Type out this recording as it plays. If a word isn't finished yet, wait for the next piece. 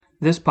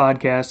This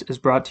podcast is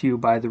brought to you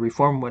by the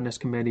Reformed Witness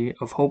Committee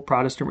of Hope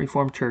Protestant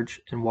Reformed Church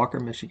in Walker,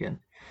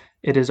 Michigan.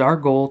 It is our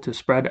goal to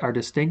spread our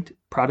distinct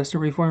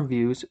Protestant Reformed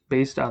views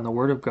based on the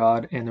Word of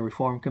God and the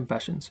Reformed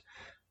Confessions.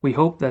 We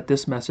hope that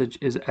this message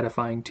is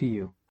edifying to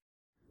you.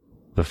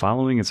 The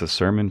following is a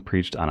sermon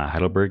preached on a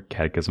Heidelberg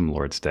Catechism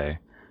Lord's Day.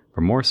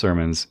 For more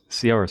sermons,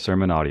 see our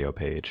sermon audio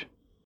page.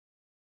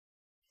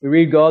 We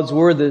read God's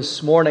Word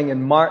this morning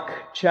in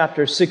Mark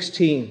chapter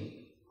 16.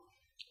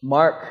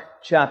 Mark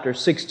chapter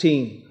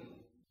 16.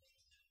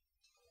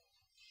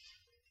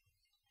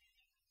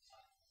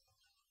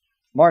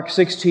 Mark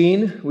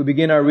 16, we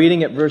begin our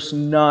reading at verse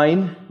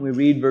 9. We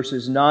read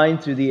verses 9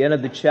 through the end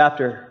of the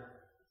chapter.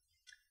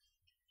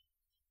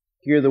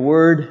 Hear the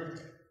Word,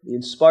 the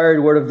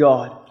inspired Word of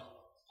God.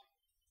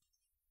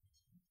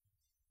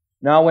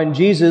 Now when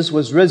Jesus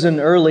was risen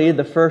early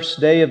the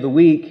first day of the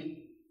week,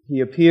 He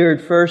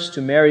appeared first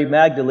to Mary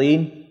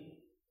Magdalene,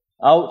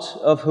 out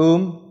of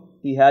whom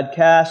He had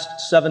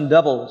cast 7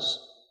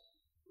 devils.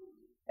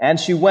 And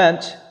she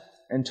went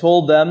and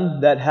told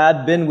them that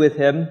had been with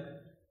Him,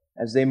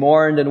 as they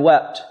mourned and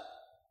wept.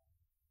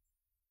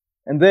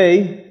 And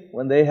they,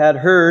 when they had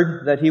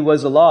heard that He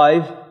was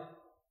alive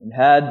and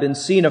had been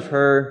seen of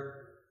her,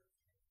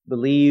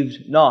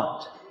 believed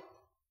not.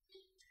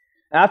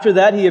 After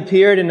that He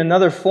appeared in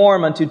another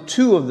form unto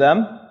 2 of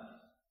them,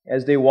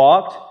 as they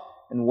walked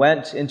and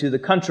went into the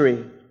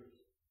country.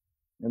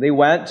 And they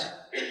went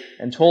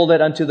and told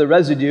it unto the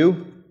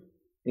residue,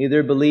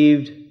 neither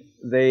believed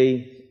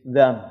they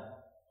them.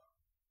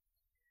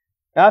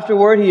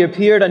 Afterward He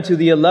appeared unto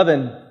the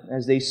 11,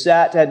 as they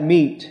sat at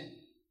meat,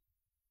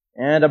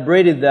 and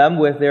upbraided them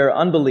with their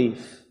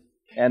unbelief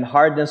and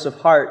hardness of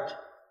heart,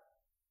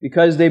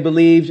 because they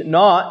believed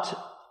not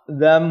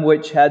them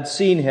which had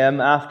seen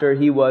Him after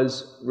He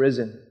was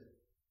risen.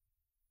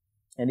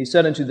 And He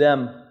said unto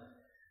them,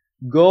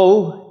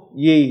 Go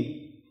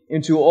ye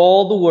into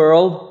all the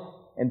world,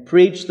 and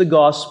preach the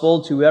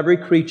gospel to every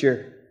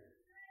creature.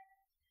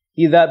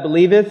 He that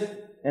believeth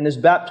and is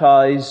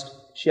baptized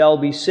shall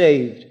be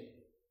saved,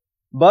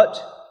 but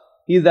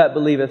he that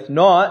believeth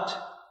not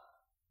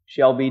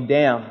shall be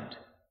damned.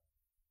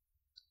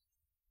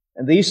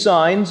 And these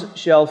signs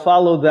shall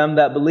follow them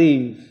that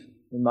believe.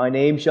 In my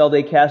name shall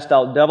they cast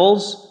out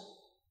devils.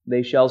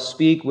 They shall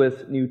speak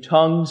with new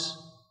tongues.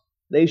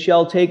 They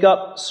shall take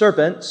up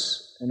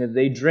serpents. And if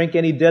they drink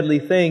any deadly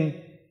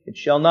thing, it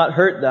shall not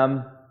hurt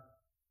them.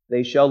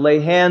 They shall lay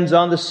hands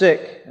on the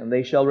sick, and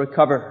they shall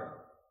recover.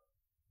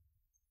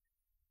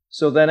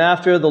 So then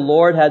after the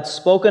Lord had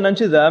spoken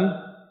unto them,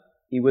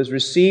 He was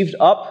received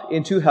up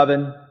into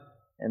heaven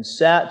and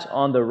sat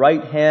on the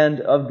right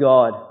hand of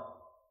God.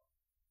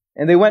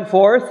 And they went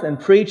forth and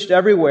preached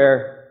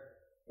everywhere,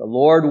 the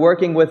Lord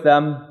working with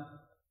them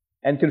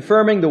and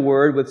confirming the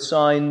word with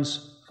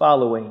signs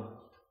following.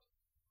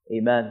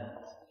 Amen.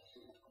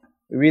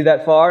 We read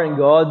that far in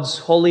God's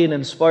holy and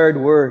inspired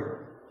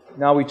word.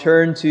 Now we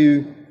turn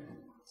to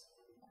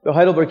the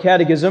Heidelberg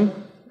Catechism,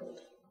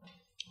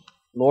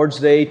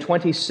 Lord's Day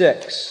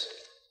 26.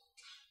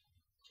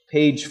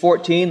 Page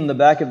 14 in the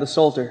back of the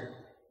Psalter.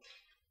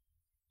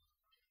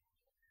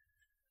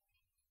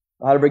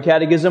 The Heidelberg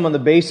Catechism, on the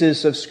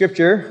basis of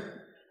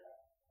Scripture,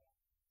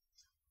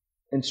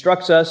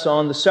 instructs us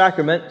on the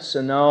sacraments,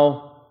 and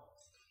now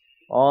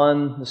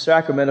on the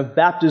sacrament of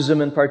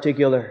baptism in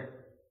particular.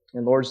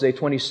 In Lord's Day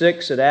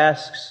 26, it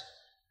asks,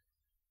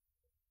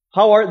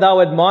 How art thou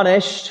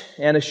admonished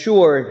and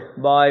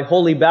assured by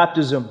holy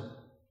baptism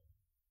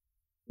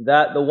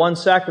that the one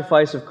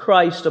sacrifice of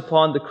Christ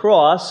upon the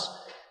cross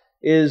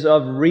is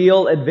of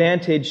real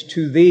advantage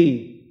to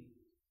thee?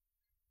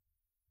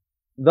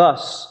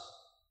 Thus,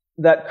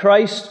 that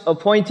Christ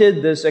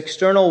appointed this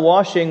external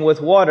washing with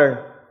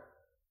water,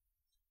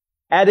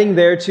 adding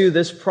thereto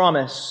this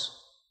promise,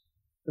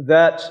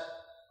 that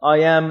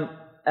I am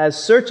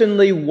as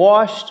certainly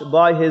washed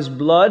by His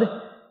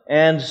blood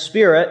and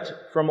Spirit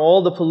from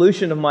all the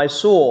pollution of my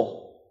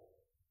soul,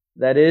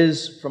 that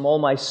is, from all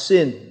my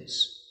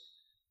sins,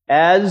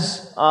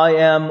 as I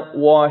am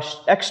washed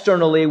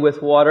externally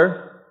with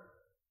water,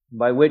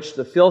 by which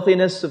the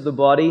filthiness of the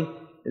body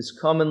is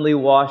commonly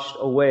washed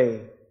away.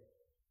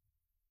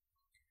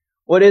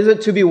 What is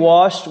it to be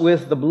washed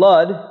with the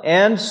blood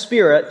and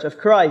Spirit of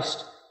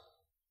Christ?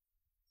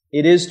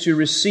 It is to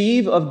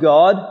receive of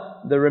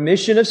God the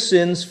remission of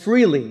sins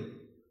freely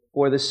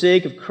for the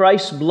sake of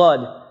Christ's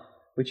blood,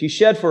 which He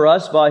shed for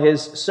us by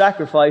His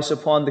sacrifice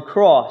upon the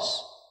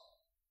cross,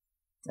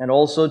 and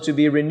also to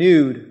be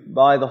renewed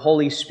by the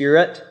Holy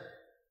Spirit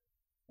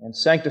and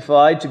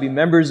sanctified to be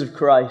members of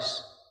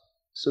Christ,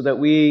 so that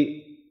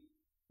we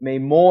may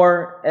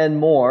more and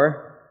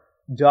more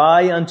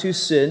die unto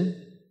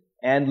sin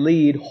and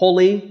lead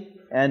holy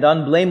and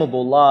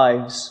unblameable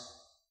lives.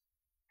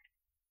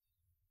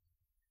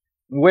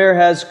 Where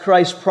has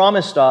Christ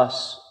promised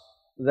us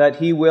that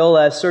He will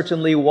as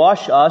certainly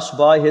wash us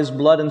by His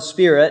blood and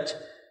Spirit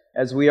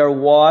as we are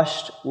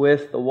washed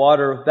with the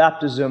water of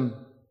baptism?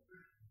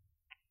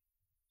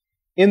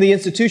 In the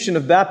institution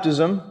of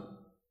baptism,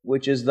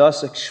 which is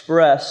thus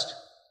expressed,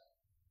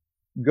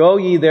 Go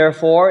ye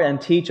therefore and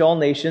teach all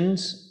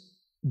nations,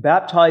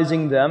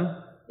 baptizing them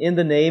in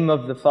the name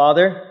of the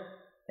Father,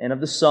 and of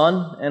the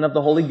Son, and of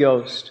the Holy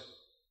Ghost.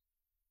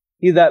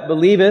 He that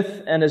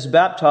believeth and is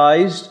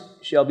baptized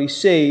shall be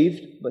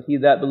saved, but he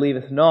that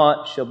believeth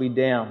not shall be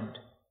damned.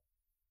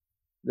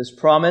 This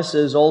promise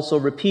is also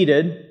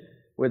repeated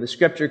where the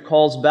Scripture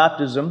calls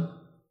baptism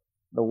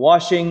the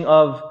washing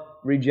of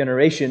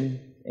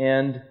regeneration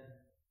and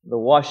the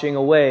washing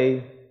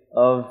away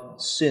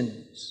of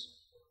sins.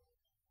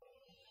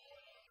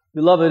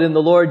 Beloved in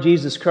the Lord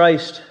Jesus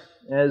Christ,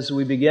 as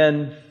we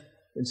begin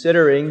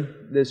considering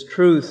this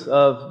truth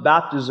of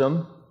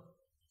baptism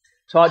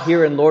taught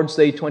here in Lord's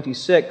Day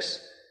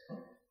 26,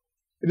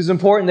 it is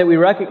important that we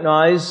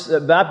recognize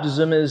that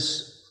baptism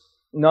is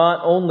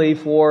not only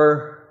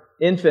for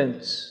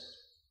infants.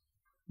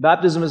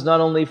 Baptism is not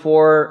only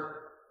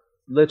for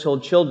little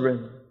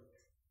children.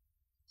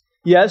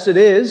 Yes, it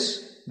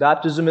is.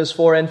 Baptism is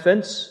for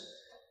infants.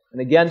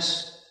 And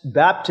against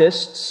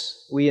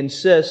Baptists, we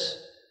insist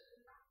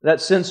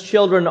that since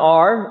children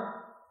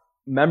are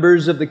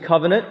members of the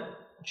covenant,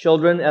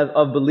 children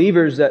of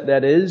believers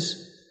that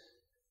is,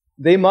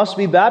 they must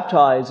be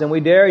baptized. And we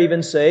dare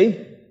even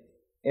say,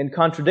 in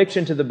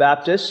contradiction to the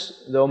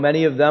Baptists, though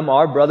many of them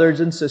are brothers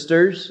and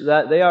sisters,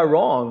 that they are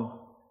wrong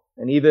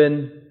and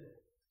even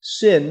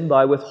sin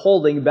by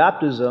withholding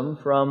baptism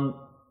from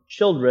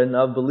children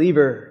of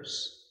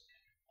believers.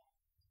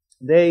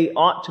 They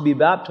ought to be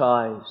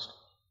baptized.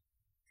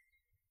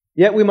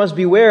 Yet we must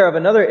beware of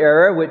another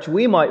error which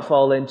we might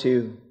fall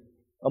into,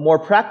 a more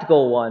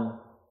practical one,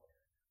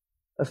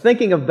 of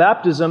thinking of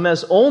baptism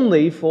as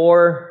only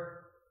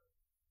for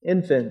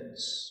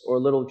infants or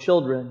little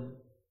children.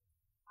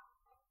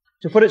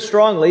 To put it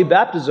strongly,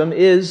 baptism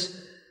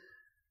is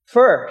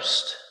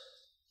first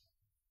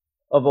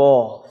of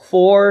all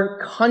for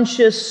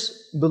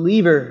conscious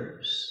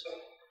believers,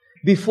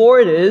 before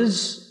it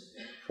is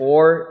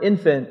for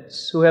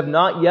infants who have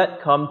not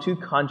yet come to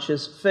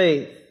conscious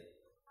faith.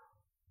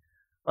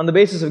 On the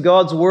basis of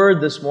God's Word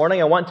this morning,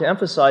 I want to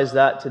emphasize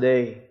that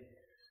today.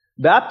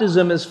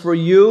 Baptism is for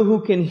you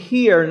who can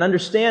hear and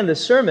understand the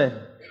sermon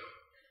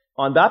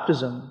on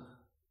baptism.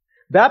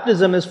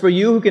 Baptism is for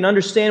you who can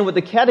understand what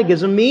the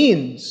Catechism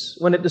means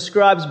when it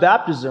describes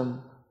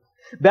baptism.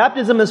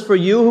 Baptism is for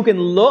you who can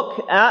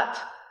look at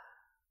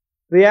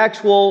the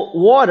actual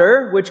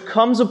water which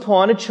comes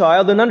upon a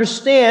child and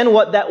understand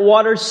what that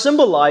water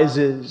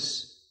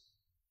symbolizes.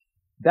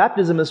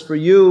 Baptism is for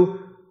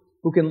you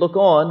who can look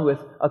on with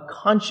a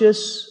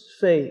conscious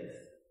faith.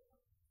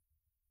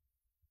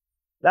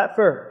 That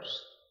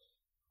first.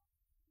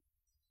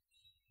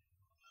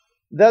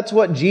 That's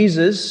what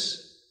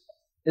Jesus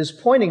is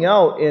pointing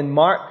out in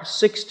Mark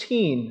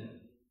 16.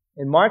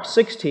 In Mark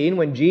 16,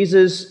 when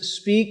Jesus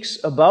speaks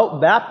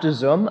about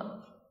baptism,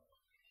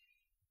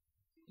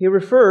 he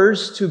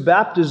refers to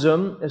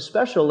baptism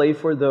especially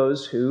for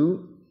those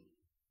who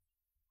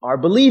are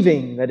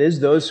believing, that is,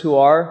 those who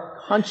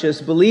are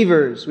conscious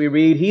believers. We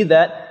read, "He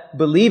that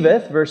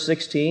believeth," verse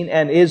 16,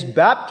 "and is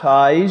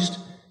baptized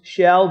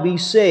shall be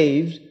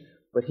saved,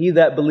 but he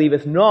that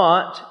believeth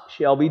not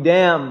shall be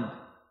damned."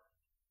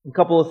 A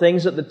couple of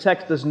things that the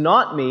text does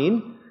not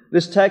mean.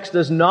 This text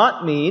does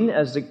not mean,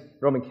 as the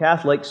Roman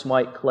Catholics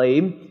might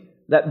claim,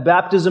 that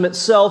baptism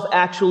itself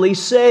actually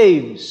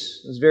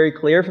saves. It's very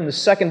clear from the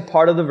second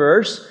part of the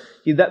verse,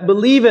 "He that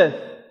believeth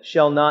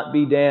shall not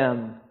be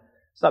damned."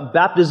 It's not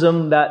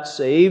baptism that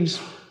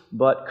saves,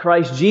 but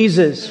Christ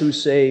Jesus who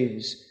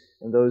saves,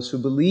 and those who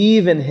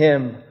believe in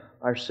Him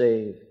are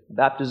saved.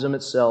 Baptism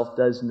itself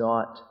does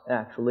not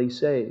actually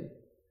save.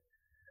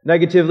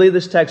 Negatively,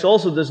 this text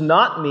also does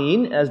not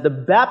mean, as the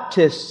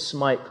Baptists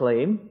might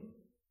claim,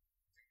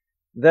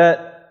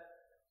 that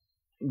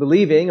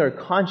believing or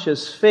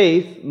conscious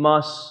faith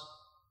must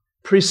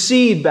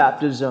precede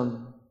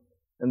baptism,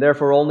 and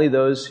therefore only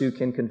those who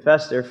can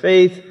confess their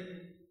faith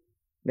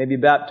may be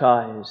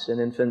baptized, and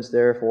infants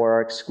therefore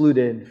are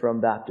excluded from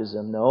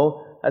baptism.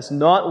 No, that's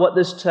not what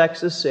this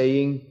text is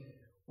saying.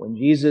 When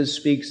Jesus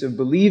speaks of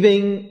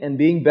believing and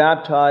being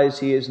baptized,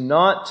 He is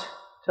not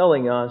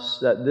telling us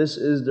that this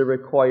is the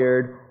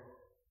required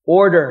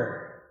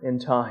order in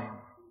time.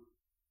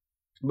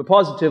 But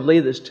positively,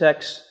 this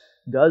text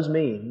does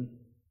mean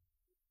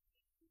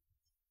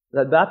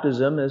that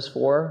baptism is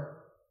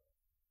for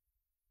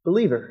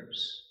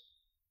believers.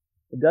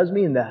 It does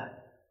mean that.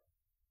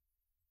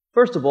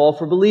 First of all,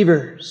 for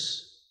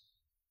believers.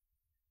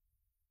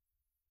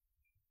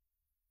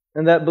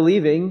 And that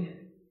believing,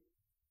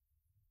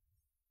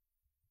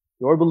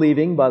 your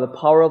believing by the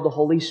power of the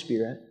Holy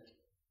Spirit,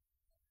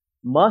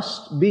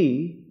 must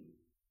be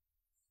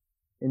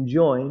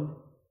enjoined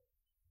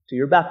to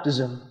your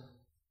baptism.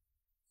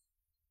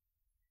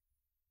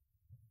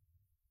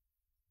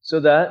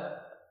 So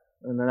that,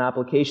 and an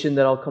application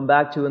that I'll come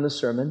back to in the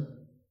sermon,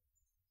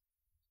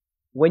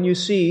 when you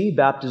see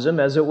baptism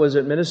as it was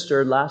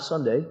administered last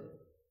Sunday,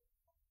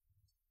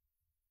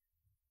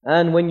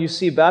 and when you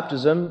see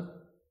baptism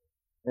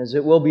as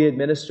it will be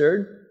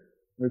administered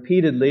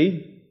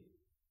repeatedly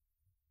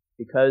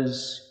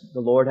because the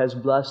Lord has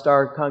blessed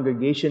our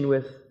congregation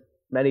with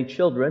many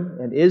children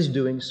and is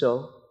doing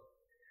so.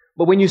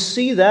 But when you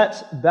see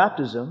that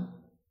baptism,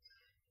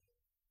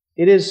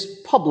 it is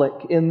public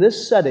in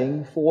this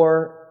setting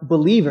for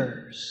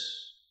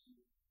believers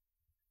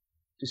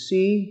to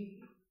see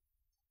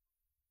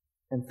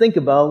and think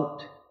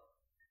about,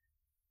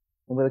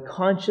 and with a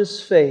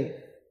conscious faith,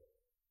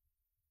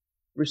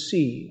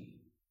 receive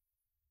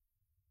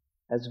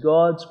as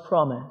God's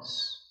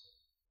promise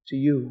to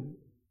you,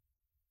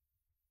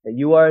 that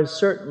you are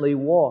certainly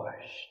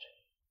washed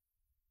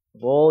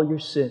of all your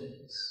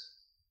sins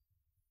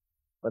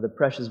by the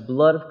precious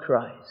blood of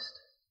Christ,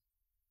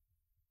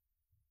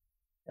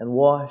 and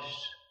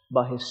washed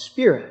by His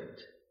Spirit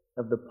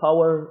of the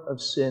power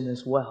of sin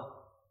as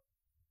well.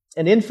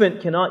 An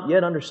infant cannot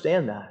yet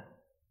understand that.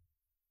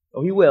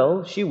 Oh, he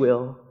will, she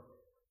will,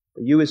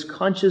 but you as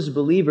conscious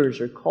believers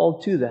are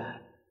called to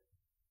that.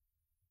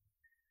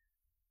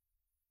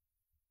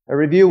 I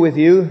review with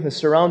you the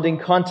surrounding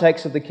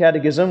context of the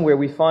Catechism where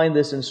we find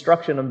this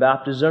instruction on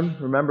baptism.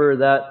 Remember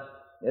that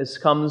this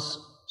comes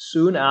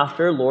soon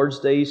after Lord's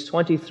Days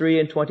 23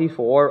 and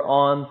 24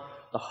 on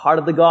the heart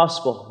of the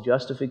gospel,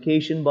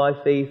 justification by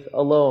faith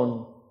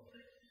alone.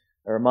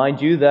 I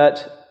remind you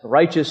that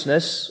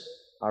righteousness,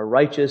 our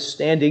righteous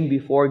standing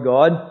before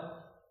God,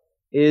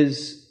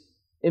 is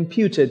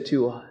imputed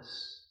to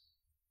us.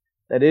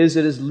 That is,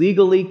 it is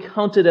legally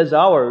counted as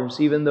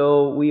ours, even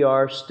though we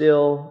are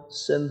still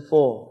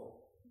sinful.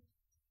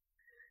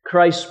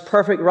 Christ's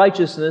perfect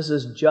righteousness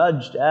is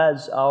judged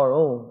as our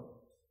own.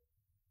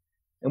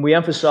 And we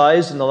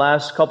emphasized in the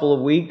last couple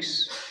of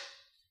weeks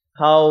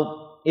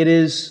how it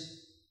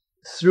is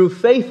through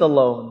faith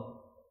alone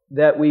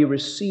that we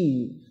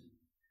receive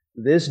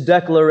this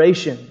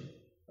declaration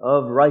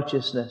of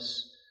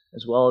righteousness,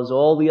 as well as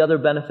all the other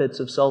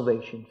benefits of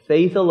salvation.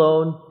 Faith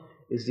alone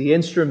is the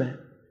instrument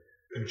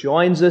that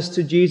joins us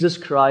to Jesus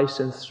Christ,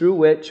 and through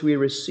which we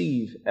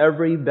receive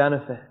every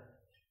benefit.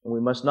 And we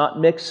must not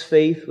mix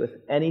faith with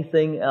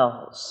anything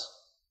else.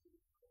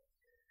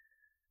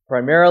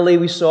 Primarily,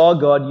 we saw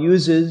God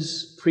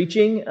uses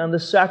preaching and the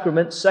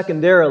sacrament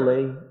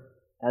secondarily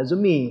as a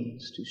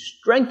means to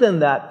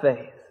strengthen that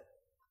faith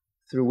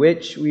through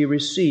which we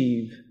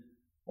receive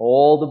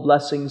all the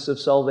blessings of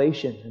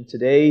salvation. And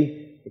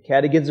today, the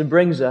Catechism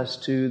brings us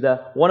to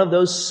one of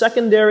those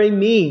secondary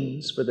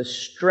means for the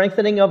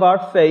strengthening of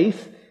our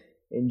faith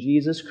in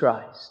Jesus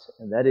Christ,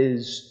 and that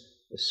is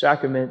the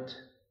sacrament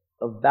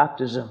of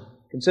baptism.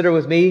 Consider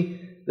with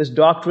me this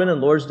doctrine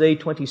in Lord's Day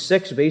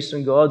 26, based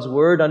on God's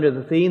Word, under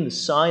the theme, the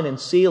sign and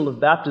seal of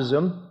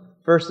baptism.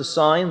 First the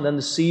sign, then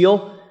the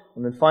seal,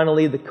 and then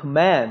finally the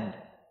command.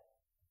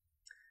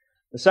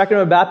 The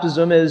sacrament of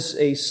baptism is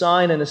a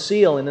sign and a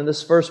seal, and in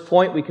this first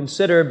point we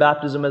consider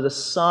baptism as a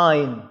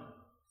sign.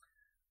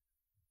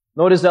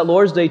 Notice that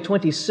Lord's Day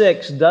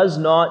 26 does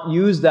not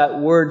use that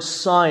word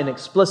sign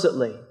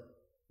explicitly,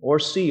 or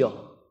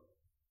seal.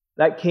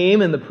 That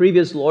came in the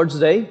previous Lord's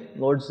Day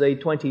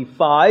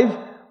 25,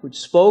 which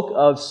spoke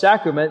of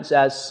sacraments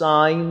as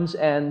signs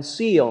and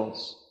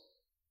seals.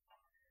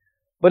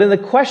 But in the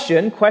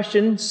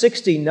question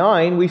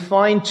 69, we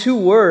find two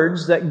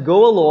words that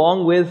go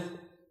along with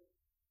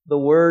the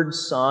word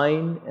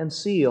sign and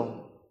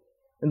seal.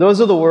 And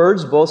those are the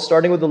words, both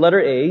starting with the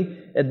letter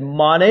A,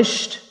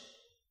 admonished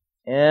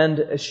and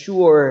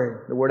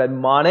assured. The word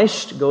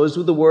admonished goes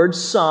with the word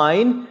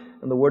sign,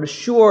 and the word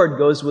assured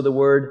goes with the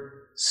word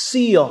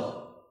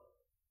seal.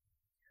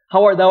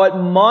 How art thou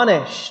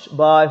admonished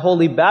by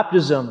holy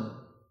baptism?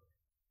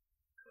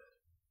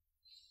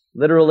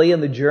 Literally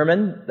in the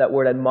German, that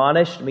word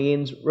admonished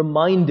means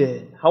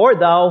reminded. How art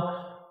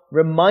thou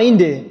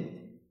reminded?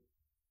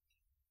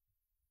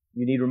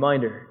 You need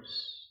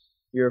reminders.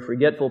 You're a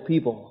forgetful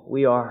people.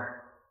 We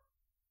are.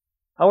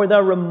 How art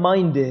thou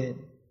reminded?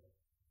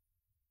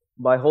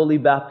 By holy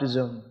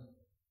baptism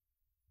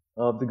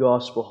of the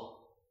gospel.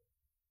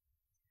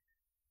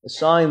 The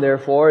sign,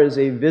 therefore, is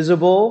a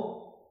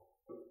visible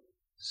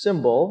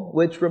symbol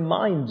which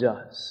reminds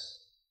us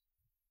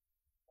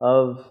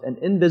of an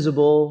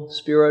invisible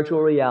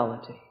spiritual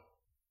reality.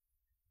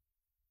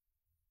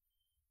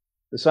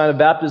 The sign of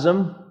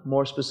baptism,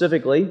 more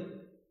specifically,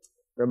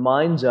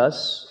 reminds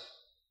us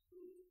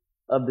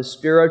of the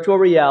spiritual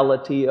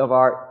reality of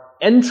our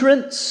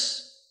entrance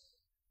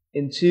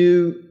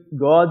into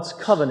God's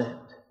covenant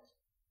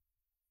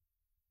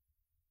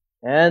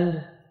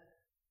and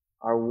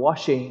our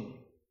washing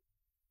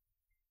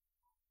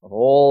of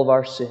all of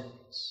our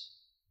sins.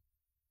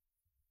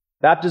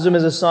 Baptism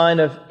is a sign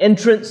of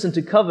entrance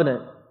into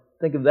covenant.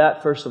 Think of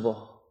that first of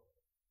all.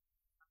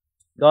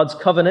 God's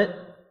covenant,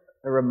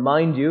 I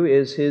remind you,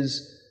 is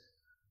His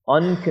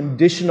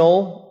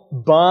unconditional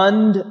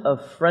bond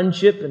of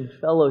friendship and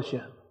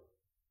fellowship.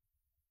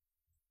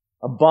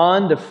 A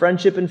bond of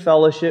friendship and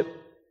fellowship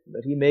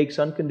that He makes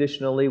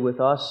unconditionally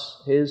with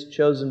us, His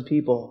chosen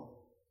people.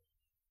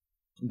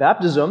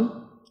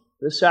 Baptism,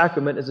 this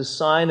sacrament, is a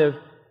sign of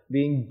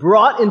being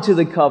brought into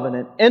the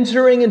covenant,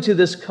 entering into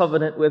this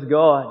covenant with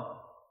God.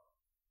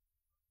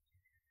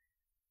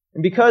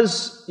 And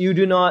because you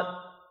do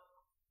not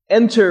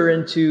enter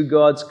into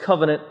God's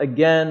covenant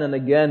again and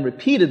again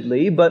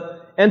repeatedly,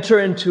 but enter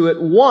into it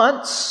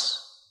once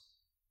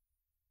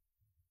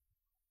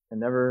and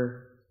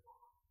never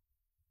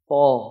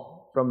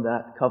fall from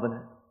that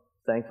covenant,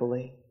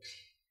 thankfully.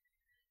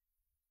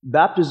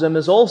 Baptism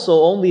is also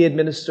only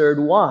administered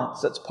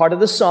once. That's part of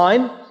the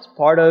sign. It's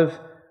part of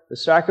the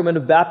sacrament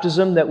of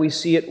baptism that we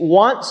see it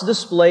once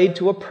displayed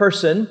to a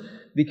person,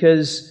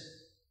 because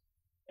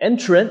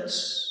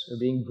entrance, or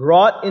being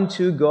brought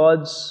into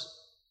God's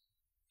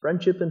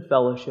friendship and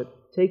fellowship,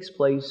 takes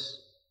place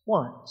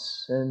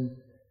once, and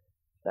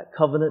that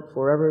covenant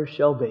forever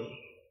shall be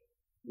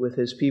with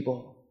His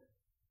people.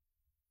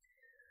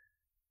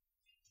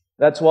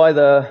 That's why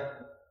the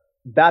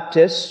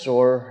Baptists,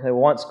 or they were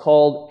once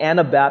called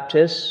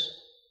Anabaptists,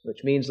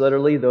 which means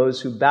literally those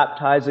who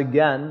baptize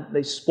again,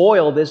 they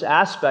spoil this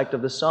aspect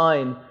of the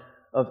sign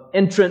of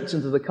entrance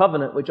into the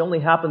covenant, which only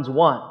happens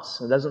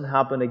once. It doesn't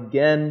happen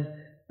again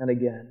and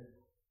again.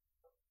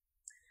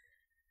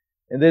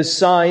 And this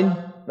sign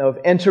of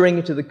entering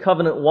into the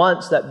covenant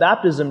once that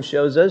baptism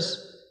shows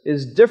us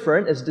is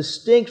different, is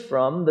distinct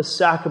from the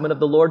sacrament of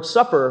the Lord's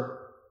Supper,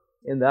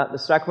 in that the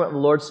sacrament of the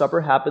Lord's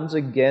Supper happens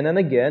again and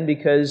again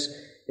because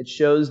it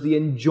shows the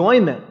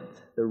enjoyment,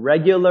 the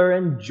regular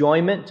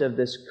enjoyment of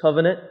this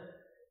covenant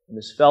and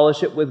this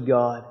fellowship with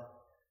God.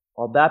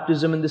 While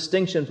baptism, in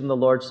distinction from the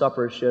Lord's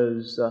Supper,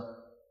 shows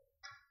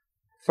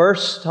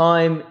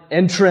first-time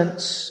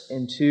entrance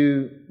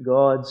into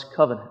God's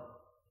covenant.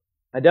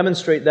 I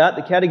demonstrate that.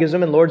 The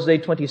Catechism in Lord's Day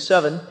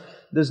 27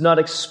 does not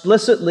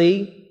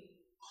explicitly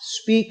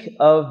speak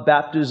of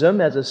baptism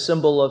as a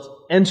symbol of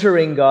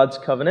entering God's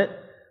covenant,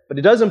 but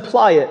it does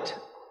imply it.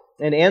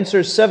 In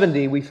answer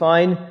 70, we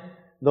find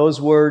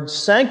those words,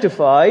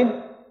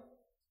 sanctified,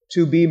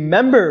 to be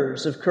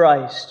members of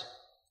Christ.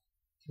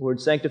 The word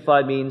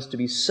sanctified means to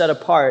be set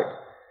apart.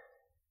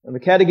 And the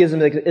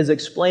Catechism is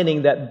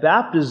explaining that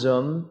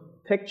baptism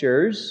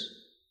pictures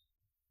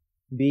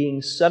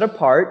being set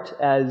apart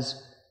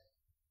as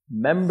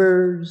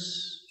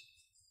members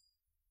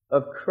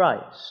of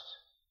Christ.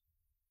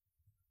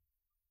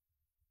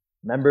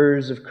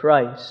 Members of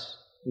Christ,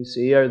 you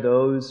see, are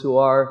those who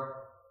are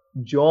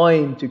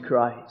joined to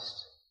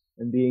Christ.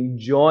 And being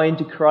joined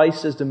to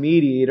Christ as the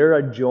mediator,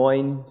 are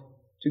joined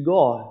to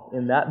God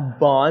in that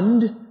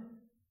bond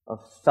of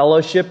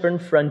fellowship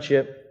and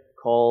friendship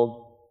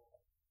called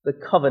the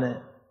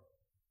covenant.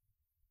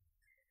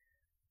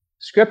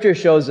 Scripture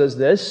shows us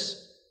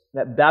this,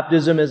 that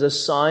baptism is a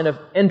sign of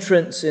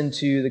entrance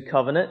into the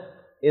covenant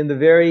in the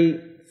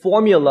very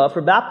formula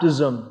for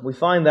baptism. We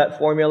find that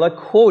formula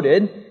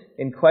quoted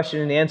in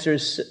question and answer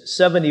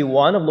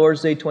 71 of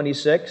Lord's Day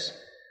 26,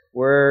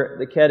 where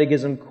the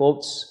Catechism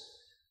quotes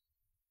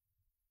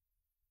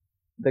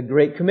the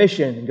Great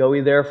Commission. Go ye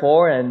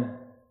therefore and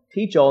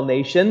teach all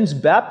nations,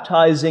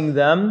 baptizing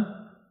them,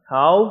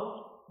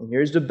 how? And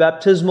here's the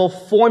baptismal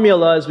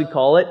formula, as we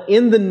call it,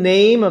 in the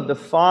name of the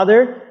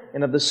Father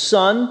and of the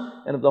Son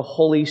and of the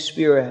Holy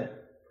Spirit.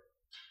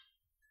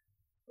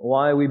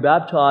 Why are we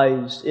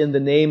baptized in the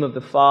name of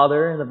the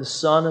Father and of the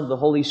Son and of the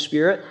Holy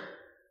Spirit?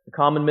 The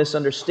common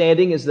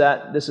misunderstanding is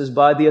that this is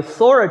by the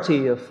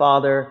authority of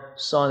Father,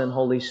 Son, and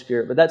Holy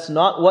Spirit. But that's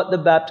not what the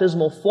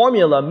baptismal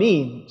formula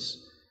means.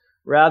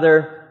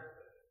 Rather,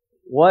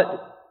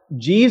 what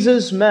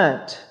Jesus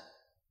meant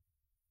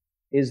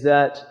is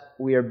that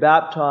we are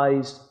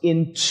baptized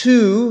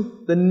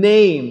into the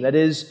name, that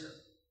is,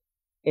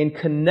 in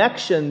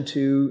connection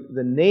to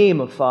the name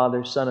of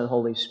Father, Son, and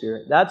Holy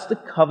Spirit. That's the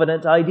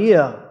covenant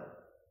idea.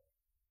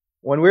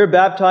 When we're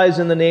baptized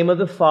in the name of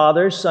the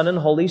Father, Son, and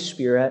Holy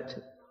Spirit,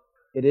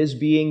 it is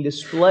being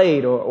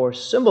displayed or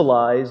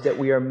symbolized that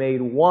we are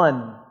made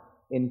one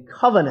in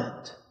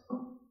covenant,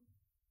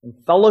 in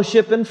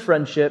fellowship and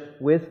friendship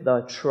with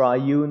the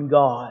triune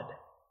God.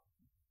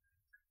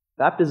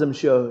 Baptism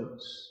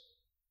shows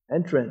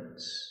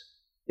entrance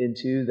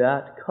into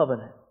that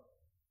covenant.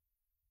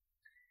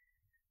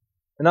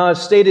 And now I've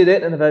stated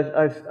it and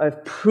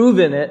I've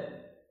proven it,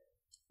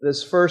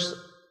 this first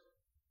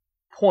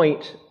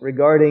point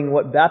regarding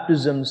what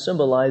baptism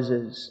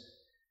symbolizes.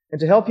 And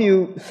to help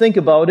you think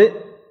about it,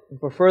 and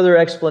for further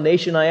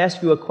explanation, I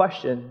ask you a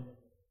question.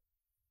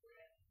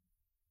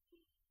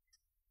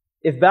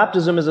 If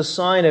baptism is a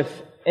sign of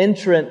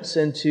entrance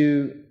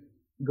into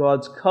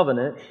God's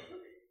covenant,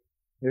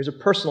 here's a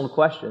personal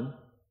question.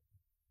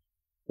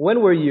 When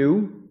were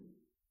you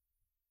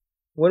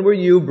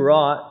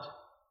brought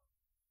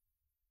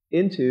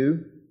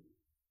into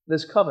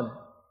this covenant?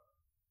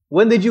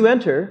 When did you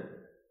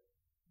enter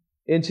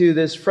into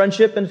this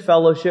friendship and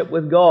fellowship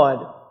with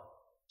God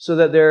so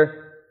that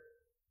there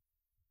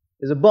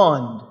is a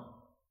bond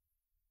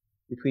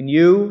between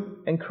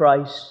you and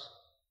Christ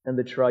and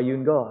the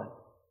triune God?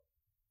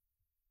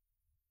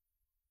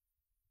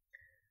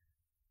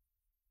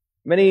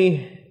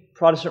 Many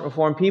Protestant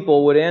Reformed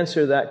people would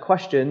answer that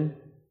question,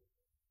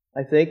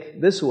 I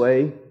think, this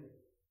way.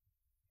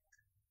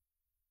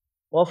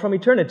 Well, from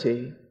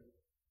eternity.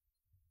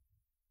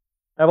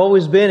 I've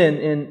always been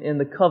in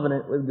the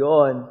covenant with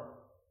God.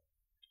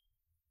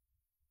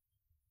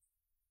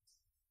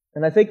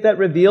 And I think that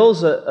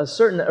reveals a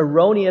certain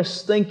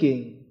erroneous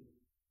thinking,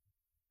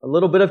 a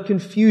little bit of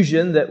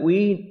confusion that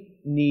we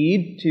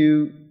need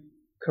to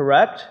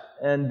correct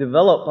and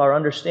develop our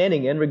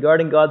understanding in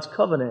regarding God's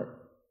covenant.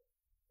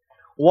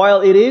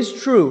 While it is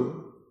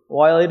true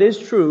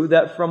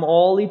that from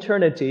all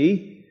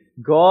eternity,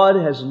 God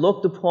has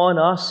looked upon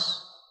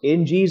us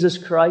in Jesus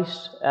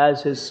Christ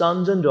as His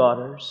sons and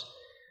daughters,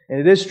 and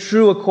it is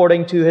true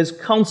according to His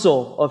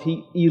counsel of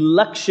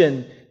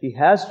election, He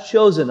has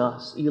chosen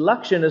us.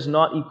 Election is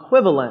not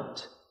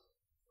equivalent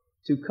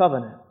to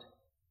covenant.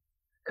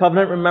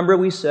 Covenant, remember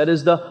we said,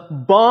 is the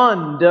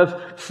bond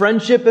of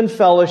friendship and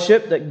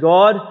fellowship that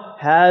God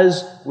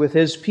has with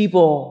His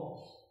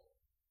people.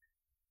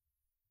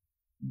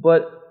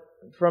 But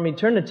from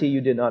eternity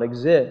you did not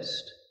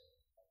exist.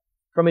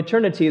 From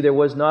eternity there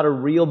was not a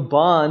real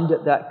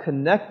bond that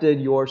connected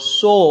your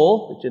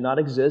soul, which did not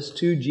exist,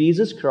 to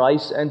Jesus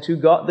Christ and to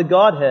God, the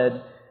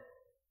Godhead,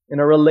 in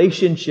a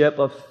relationship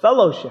of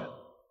fellowship.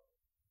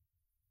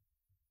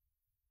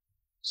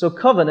 So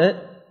covenant,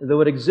 though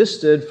it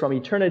existed from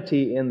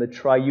eternity in the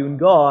triune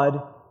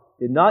God,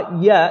 did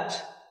not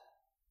yet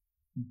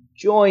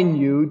join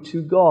you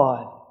to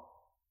God.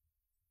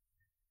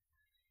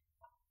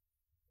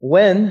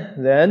 When,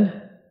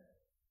 then,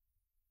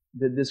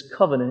 did this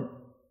covenant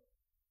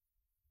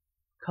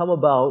come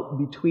about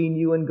between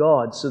you and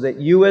God, so that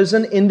you as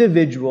an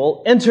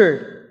individual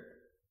entered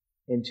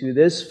into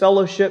this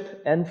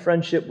fellowship and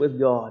friendship with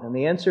God? And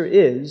the answer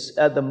is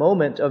at the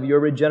moment of your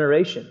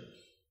regeneration.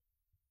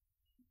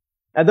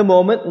 At the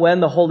moment when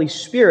the Holy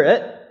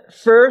Spirit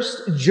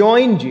first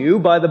joined you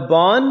by the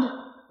bond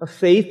of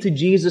faith to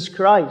Jesus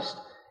Christ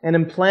and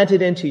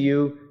implanted into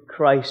you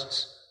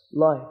Christ's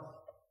life.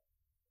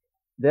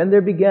 Then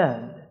there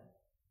began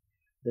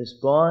this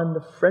bond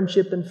of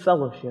friendship and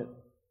fellowship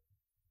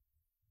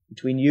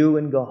between you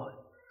and God.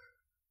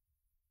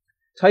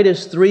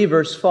 Titus 3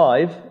 verse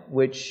 5,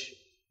 which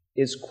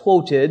is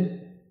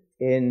quoted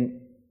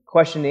in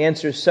question and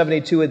answer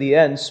 72 at the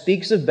end,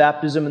 speaks of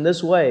baptism in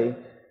this way.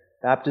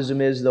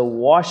 Baptism is the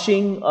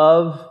washing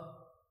of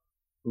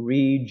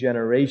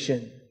regeneration.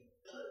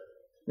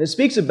 And it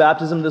speaks of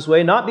baptism this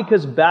way, not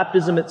because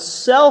baptism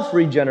itself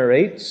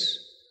regenerates,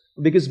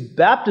 but because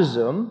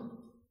baptism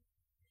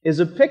is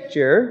a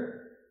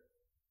picture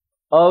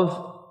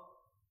of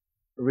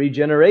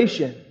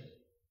regeneration.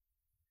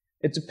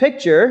 It's a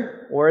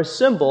picture or a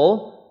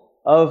symbol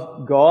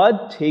of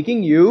God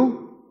taking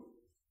you,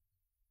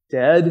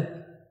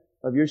 dead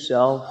of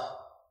yourself,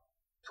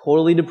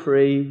 totally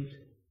depraved,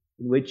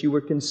 in which you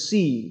were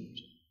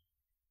conceived,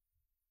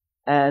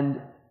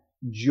 and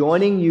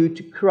joining you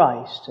to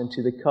Christ and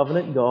to the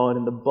covenant God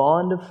in the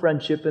bond of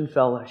friendship and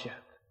fellowship,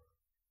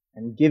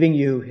 and giving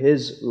you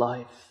His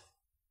life.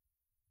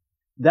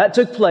 That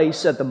took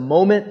place at the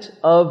moment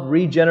of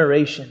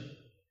regeneration.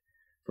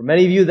 For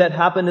many of you, that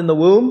happened in the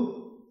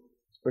womb.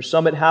 For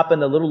some, it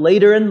happened a little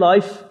later in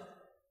life.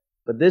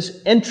 But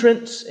this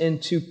entrance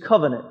into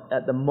covenant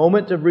at the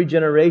moment of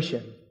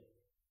regeneration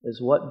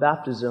is what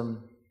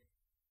baptism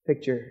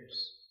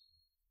pictures.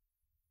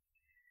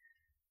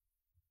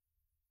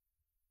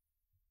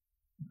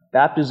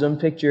 Baptism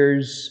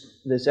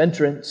pictures this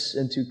entrance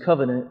into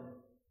covenant.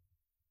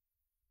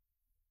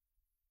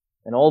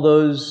 And all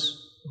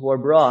those who are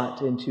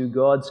brought into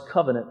God's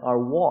covenant are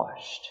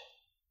washed.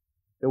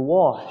 They're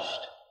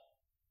washed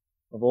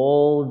of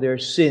all of their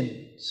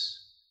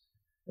sins.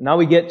 And now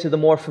we get to the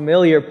more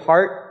familiar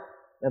part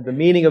of the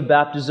meaning of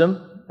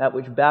baptism, that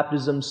which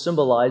baptism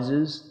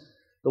symbolizes,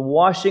 the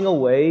washing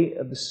away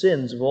of the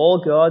sins of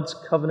all God's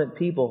covenant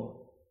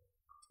people.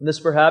 And this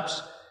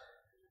perhaps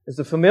is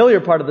the familiar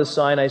part of the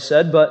sign, I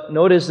said, but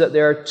notice that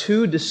there are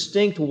two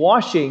distinct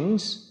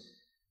washings,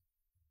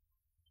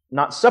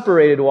 not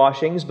separated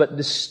washings, but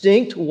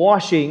distinct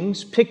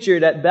washings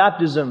pictured at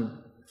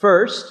baptism.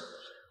 First,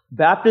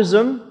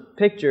 baptism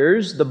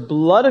pictures the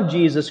blood of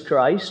Jesus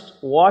Christ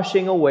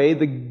washing away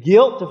the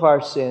guilt of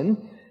our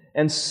sin.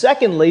 And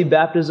secondly,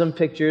 baptism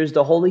pictures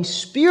the Holy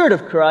Spirit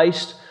of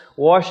Christ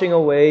washing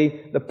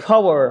away the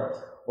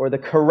power or the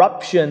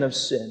corruption of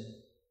sin.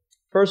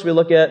 First, we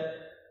look at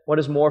what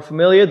is more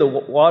familiar. The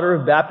water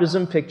of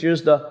baptism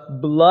pictures the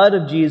blood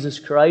of Jesus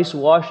Christ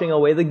washing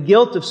away the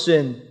guilt of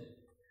sin.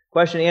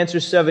 Question and answer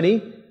 70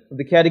 of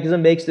the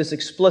Catechism makes this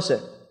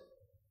explicit.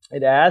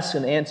 It asks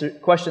in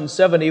question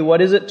 70,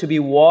 what is it to be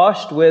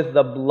washed with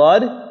the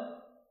blood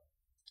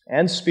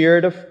and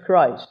Spirit of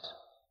Christ?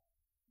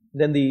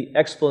 Then the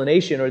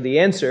explanation or the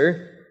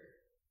answer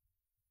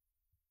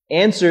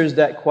answers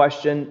that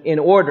question in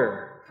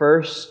order.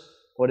 First,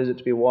 what is it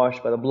to be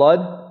washed by the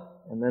blood?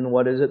 And then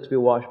what is it to be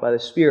washed by the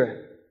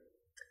Spirit?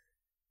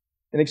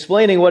 In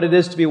explaining what it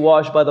is to be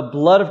washed by the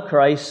blood of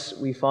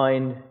Christ, we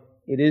find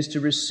it is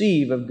to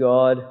receive of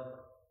God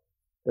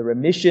the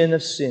remission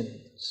of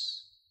sins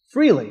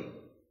freely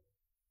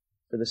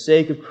for the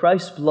sake of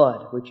Christ's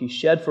blood, which He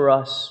shed for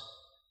us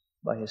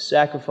by His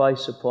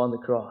sacrifice upon the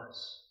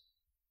cross.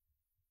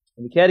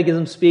 And the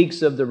Catechism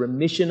speaks of the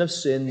remission of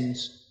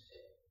sins.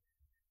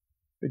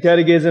 The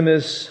Catechism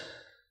is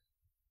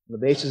On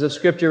the basis of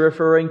Scripture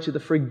referring to the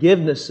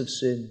forgiveness of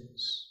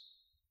sins.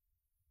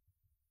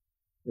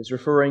 It is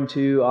referring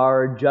to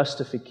our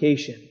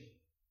justification.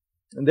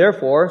 And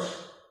therefore,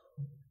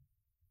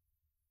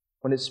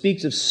 when it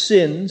speaks of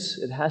sins,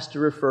 it has to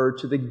refer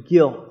to the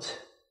guilt.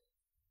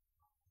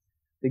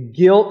 The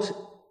guilt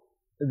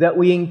that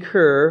we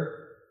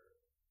incur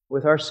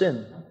with our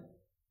sin.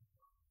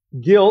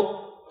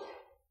 Guilt,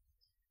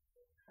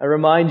 I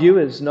remind you,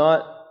 is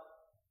not,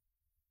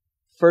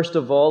 first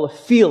of all, a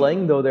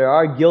feeling, though there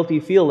are guilty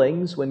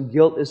feelings when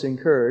guilt is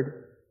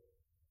incurred.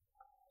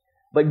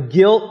 But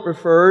guilt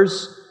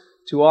refers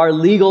to our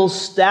legal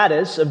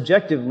status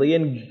objectively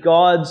in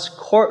God's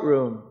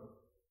courtroom.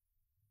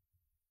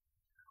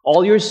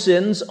 All your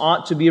sins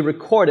ought to be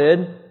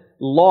recorded,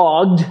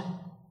 logged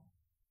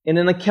in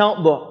an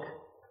account book.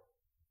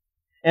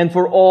 And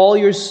for all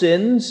your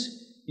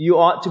sins, you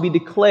ought to be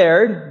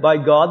declared by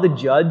God the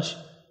judge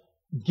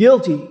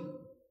guilty,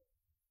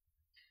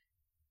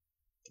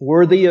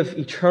 worthy of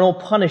eternal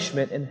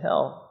punishment in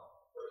hell.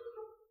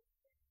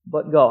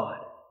 But God,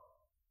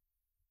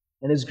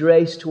 and His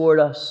grace toward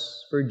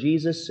us for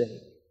Jesus'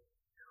 sake,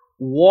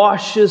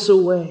 washes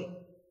away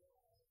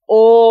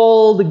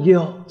all the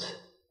guilt,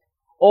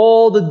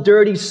 all the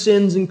dirty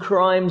sins and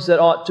crimes that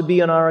ought to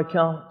be on our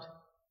account.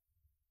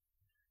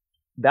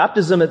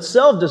 Baptism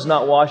itself does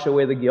not wash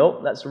away the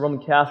guilt. That's the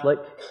Roman Catholic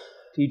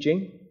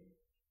teaching.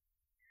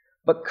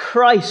 But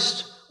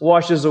Christ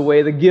washes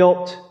away the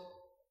guilt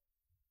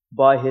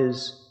by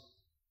His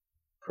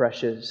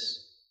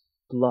precious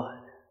blood.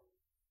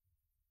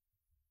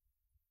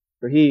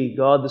 For He,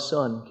 God the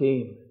Son,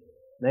 came,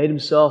 made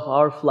Himself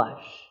our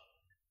flesh,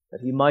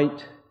 that He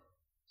might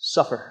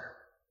suffer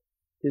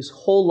His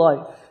whole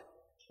life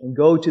and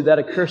go to that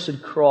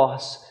accursed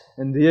cross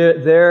and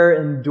there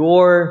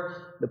endure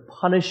the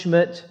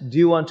punishment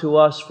due unto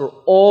us for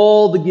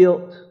all the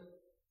guilt,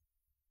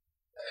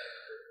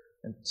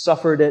 and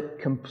suffered it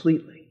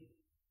completely.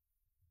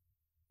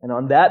 And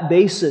on that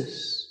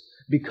basis,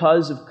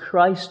 because of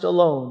Christ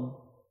alone,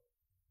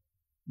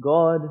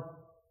 God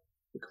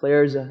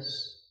declares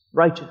us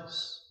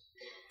righteous,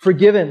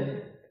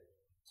 forgiven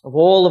of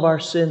all of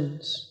our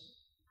sins.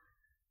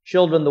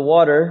 Children, the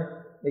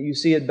water that you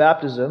see at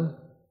baptism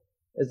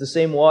is the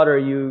same water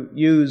you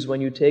use when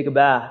you take a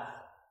bath.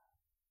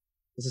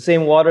 It's the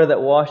same water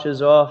that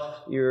washes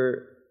off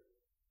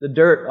the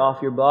dirt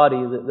off your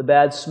body, the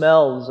bad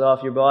smells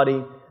off your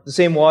body. The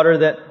same water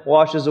that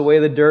washes away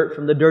the dirt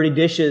from the dirty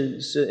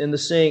dishes in the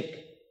sink.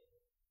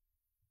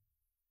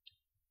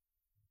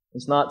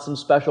 It's not some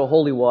special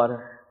holy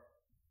water.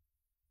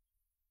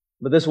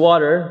 But this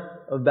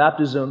water of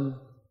baptism,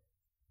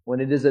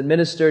 when it is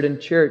administered in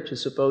church,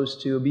 is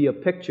supposed to be a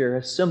picture,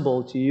 a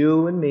symbol to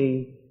you and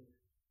me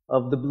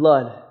of the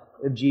blood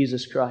of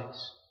Jesus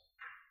Christ,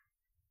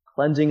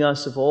 cleansing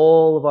us of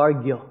all of our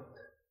guilt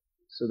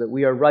so that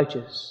we are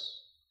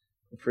righteous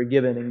and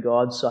forgiven in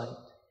God's sight.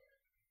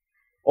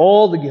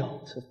 All the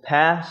guilt of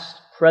past,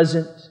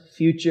 present,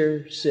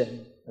 future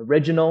sin,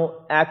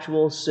 original,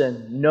 actual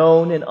sin,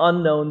 known and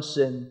unknown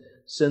sin,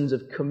 sins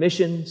of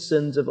commission,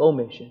 sins of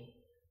omission,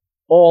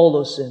 all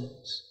those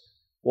sins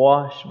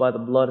washed by the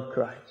blood of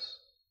Christ.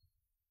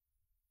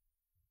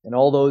 And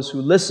all those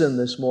who listen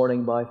this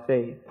morning by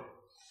faith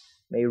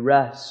may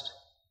rest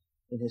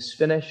in His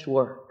finished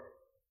work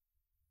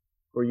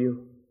for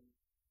you.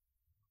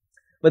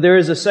 But there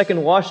is a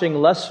second washing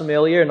less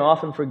familiar and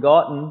often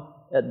forgotten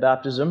at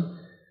baptism.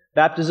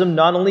 Baptism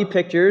not only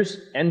pictures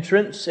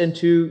entrance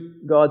into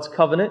God's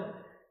covenant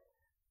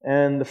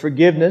and the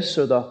forgiveness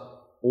or the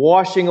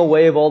washing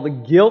away of all the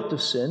guilt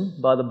of sin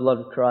by the blood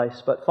of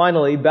Christ, but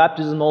finally,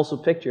 baptism also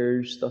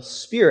pictures the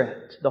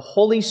Spirit, the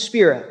Holy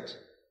Spirit,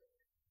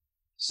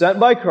 sent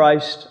by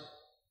Christ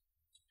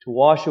to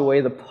wash away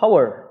the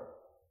power,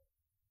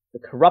 the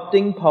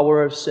corrupting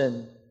power of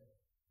sin.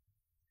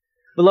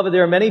 Beloved,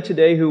 there are many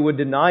today who would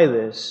deny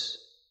this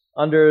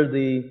under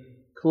the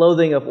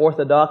clothing of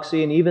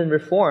orthodoxy and even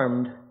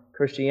Reformed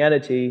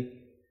Christianity.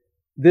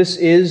 This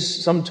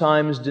is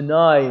sometimes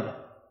denied.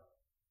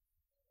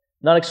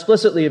 Not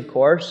explicitly, of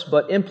course,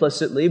 but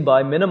implicitly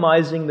by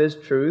minimizing this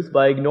truth,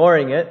 by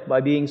ignoring it, by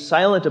being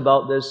silent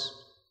about this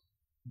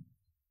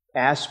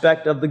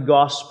aspect of the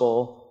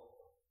gospel.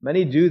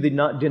 Many do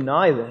not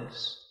deny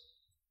this.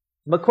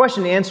 But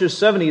question and answer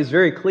 70 is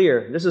very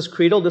clear. This is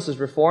creedal, this is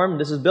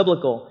Reformed, this is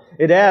biblical.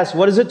 It asks,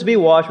 what is it to be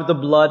washed with the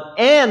blood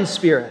and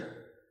Spirit?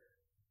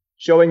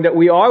 Showing that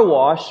we are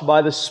washed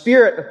by the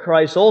Spirit of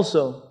Christ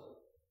also.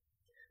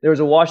 There is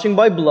a washing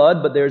by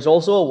blood, but there is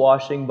also a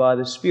washing by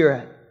the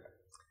Spirit.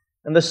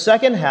 And the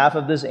second half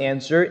of this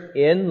answer,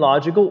 in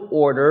logical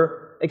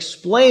order,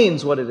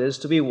 explains what it is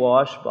to be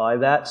washed by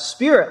that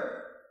Spirit.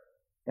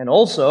 And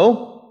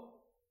also,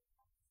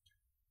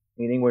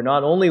 meaning we're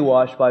not only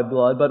washed by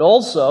blood, but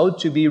also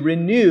to be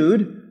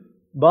renewed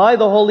by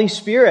the Holy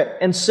Spirit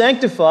and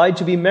sanctified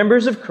to be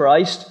members of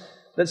Christ,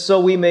 that so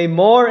we may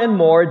more and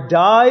more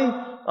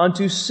die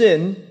unto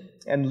sin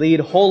and lead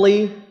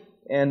holy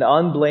and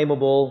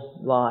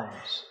unblameable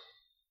lives.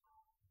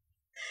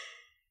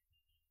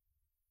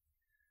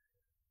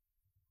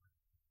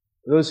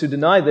 Those who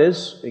deny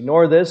this,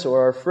 ignore this,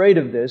 or are afraid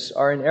of this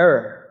are in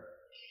error.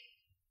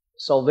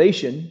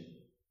 Salvation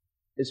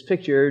is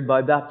pictured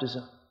by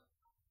baptism.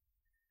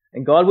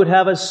 And God would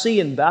have us see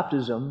in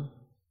baptism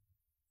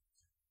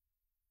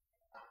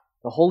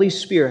the Holy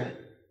Spirit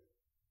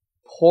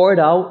poured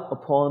out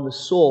upon the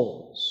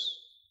souls.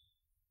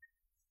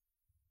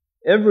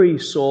 Every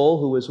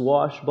soul who is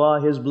washed by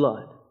His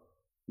blood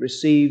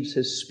receives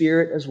His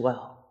Spirit as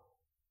well.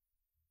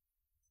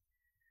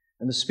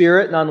 And the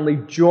Spirit not only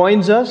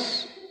joins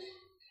us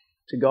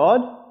to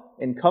God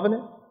in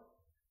covenant,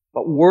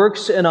 but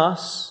works in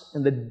us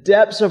in the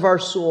depths of our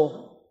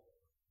soul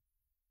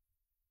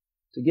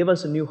to give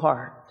us a new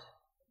heart.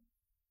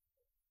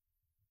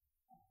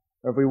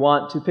 Or if we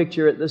want to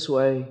picture it this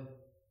way,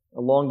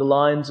 along the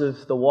lines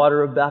of the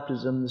water of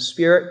baptism, the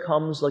Spirit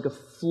comes like a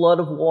flood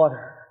of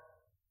water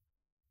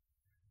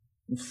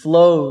and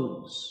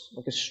flows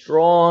like a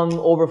strong,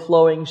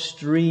 overflowing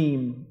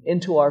stream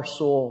into our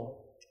soul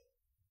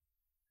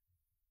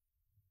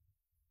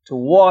to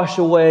wash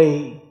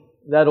away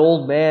that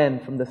old man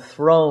from the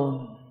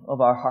throne of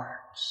our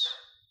hearts,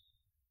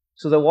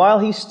 so that while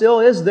He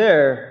still is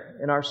there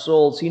in our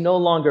souls, He no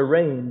longer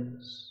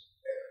reigns,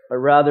 but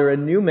rather a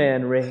new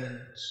man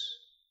reigns.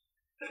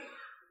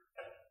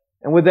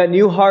 And with that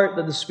new heart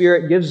that the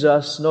Spirit gives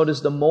us, notice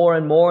the more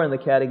and more in the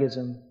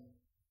Catechism,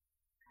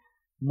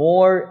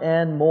 more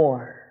and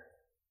more,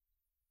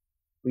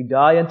 we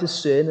die unto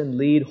sin and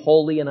lead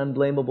holy and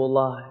unblameable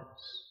lives.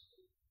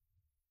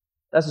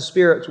 That's the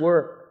Spirit's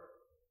work.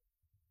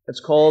 It's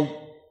called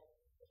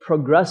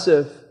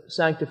progressive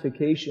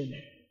sanctification.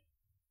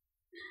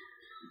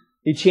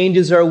 He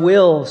changes our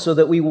will so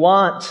that we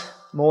want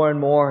more and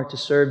more to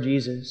serve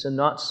Jesus and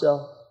not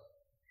self.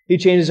 He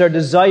changes our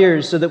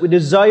desires so that we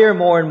desire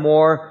more and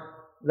more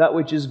that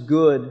which is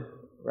good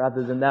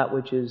rather than that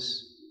which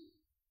is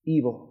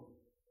evil.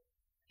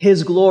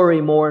 His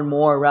glory more and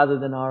more rather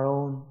than our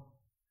own.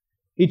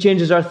 He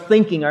changes our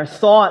thinking, our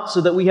thoughts,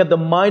 so that we have the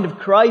mind of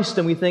Christ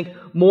and we think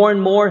more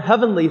and more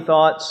heavenly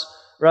thoughts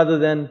rather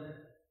than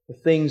the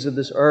things of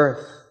this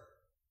earth.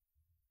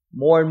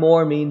 More and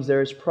more means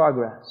there is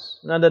progress.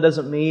 Now that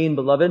doesn't mean,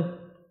 beloved,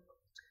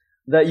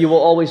 that you will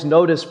always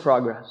notice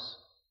progress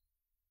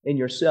in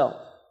yourself,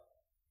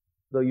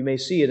 though you may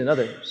see it in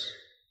others.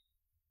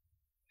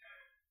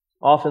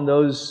 Often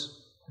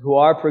those who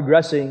are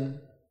progressing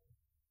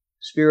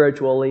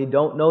spiritually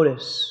don't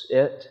notice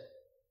it,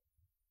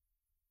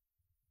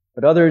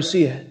 but others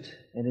see it,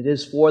 and it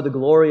is for the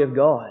glory of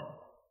God.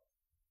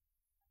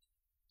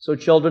 So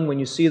children, when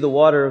you see the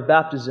water of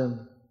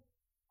baptism,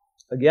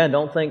 again,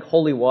 don't think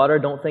holy water,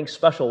 don't think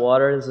special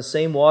water. It's the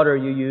same water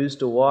you use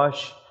to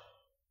wash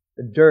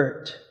the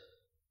dirt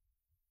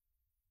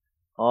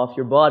off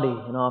your body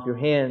and off your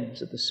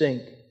hands at the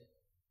sink.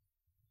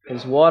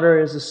 Because water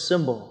is a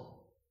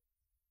symbol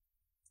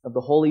of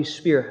the Holy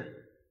Spirit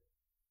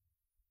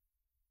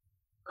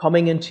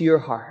coming into your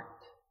heart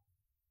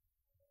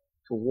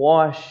to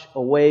wash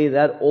away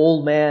that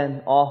old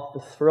man off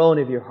the throne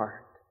of your heart,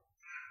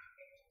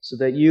 so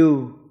that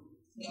you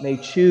may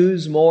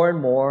choose more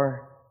and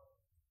more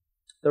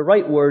the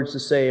right words to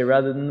say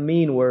rather than the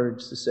mean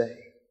words to say.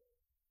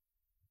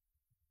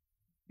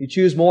 You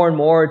choose more and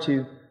more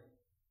to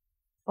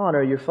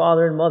honor your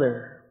father and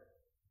mother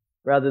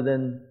rather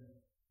than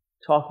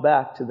talk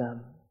back to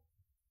them.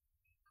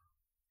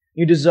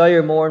 You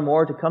desire more and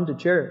more to come to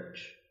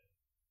church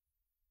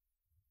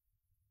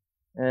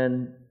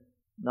and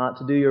not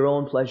to do your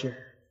own pleasure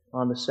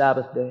on the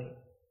Sabbath day.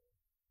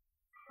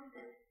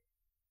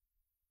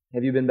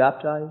 Have you been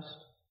baptized?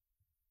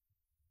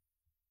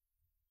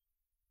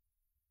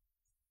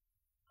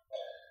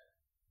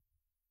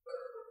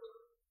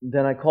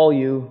 Then I call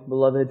you,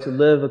 beloved, to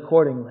live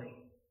accordingly.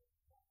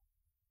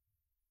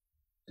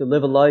 To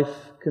live a life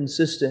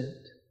consistent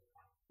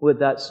with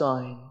that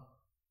sign.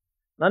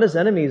 Not as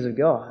enemies of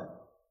God,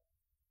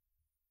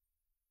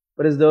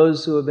 but as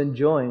those who have been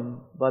joined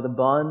by the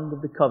bond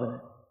of the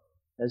covenant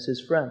as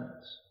His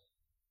friends.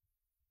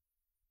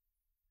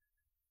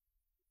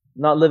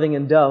 Not living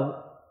in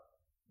doubt,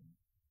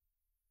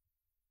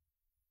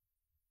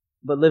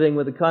 but living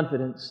with the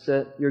confidence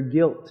that your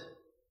guilt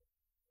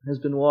has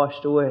been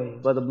washed away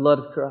by the blood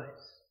of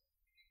Christ.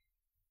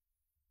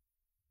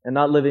 And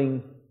not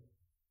living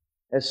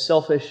as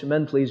selfish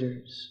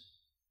men-pleasers,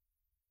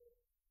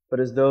 but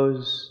as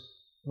those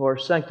who are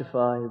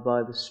sanctified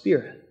by the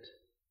Spirit,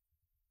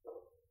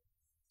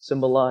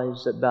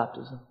 symbolized at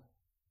baptism.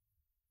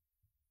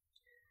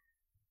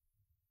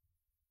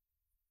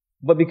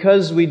 But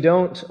because we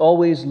don't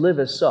always live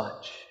as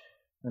such,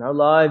 and our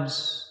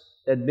lives,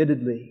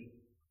 admittedly,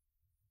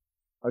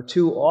 are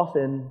too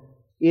often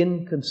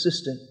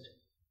inconsistent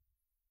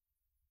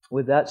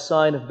with that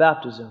sign of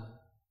baptism,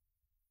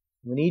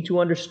 we need to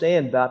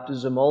understand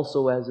baptism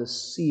also as a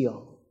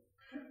seal.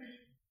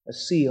 A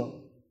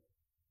seal.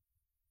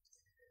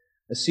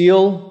 A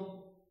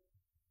seal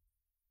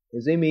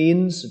is a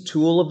means, a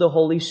tool of the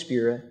Holy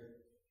Spirit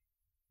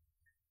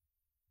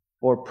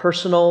for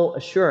personal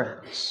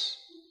assurance.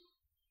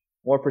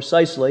 More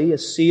precisely, a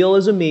seal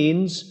is a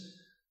means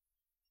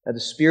that the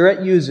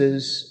Spirit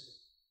uses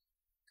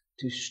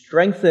to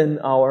strengthen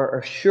our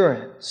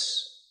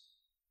assurance.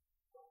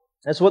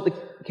 That's what the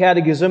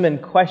Catechism in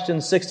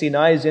question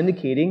 69 is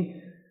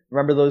indicating.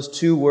 Remember those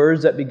two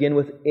words that begin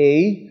with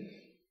A?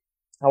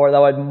 How art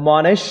thou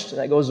admonished?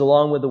 That goes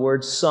along with the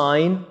word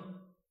sign.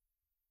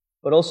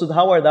 But also,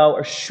 how art thou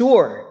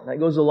assured? That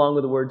goes along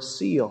with the word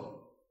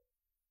seal.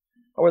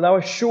 How art thou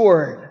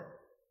assured?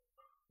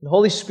 The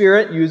Holy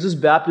Spirit uses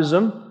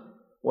baptism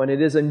when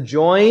it is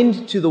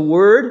enjoined to the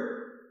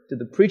Word, to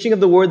the preaching of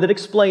the Word that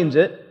explains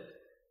it.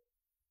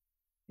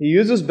 He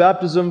uses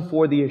baptism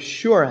for the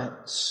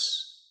assurance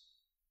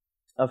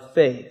of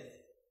faith.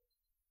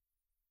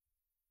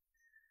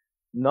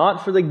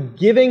 Not for the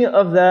giving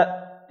of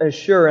that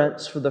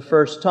assurance for the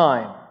first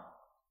time,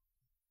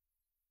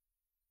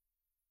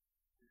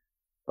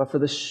 but for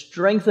the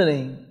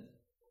strengthening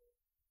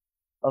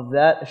of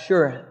that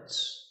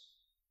assurance,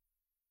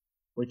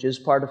 which is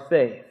part of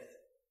faith.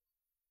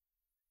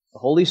 The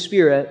Holy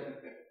Spirit,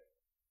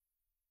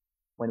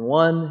 when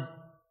one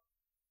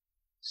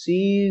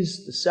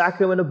sees the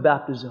sacrament of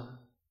baptism,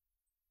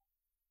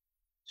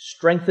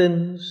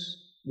 strengthens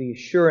the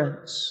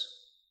assurance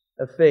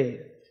of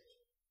faith.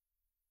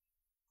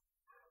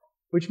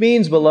 Which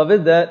means,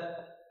 beloved,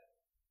 that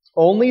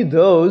only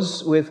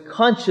those with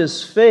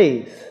conscious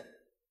faith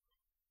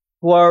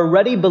who are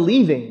already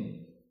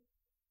believing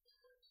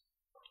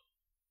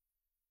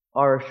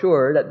are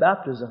assured at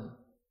baptism.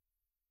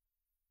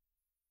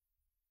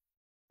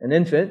 An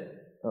infant,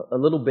 a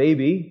little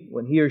baby,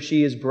 when he or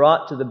she is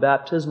brought to the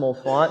baptismal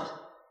font,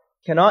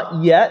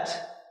 cannot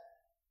yet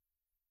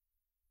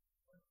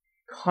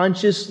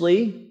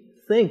consciously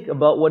think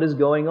about what is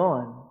going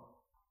on.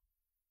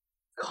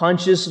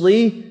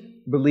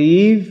 Consciously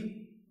believe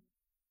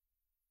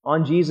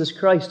on Jesus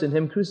Christ and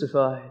Him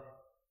crucified.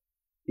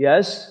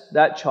 Yes,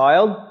 that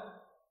child,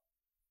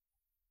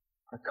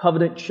 our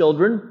covenant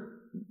children,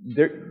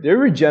 they're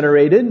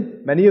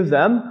regenerated. Many of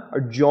them are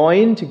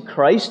joined to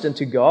Christ and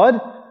to God,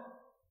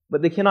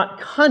 but they cannot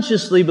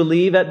consciously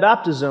believe at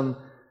baptism.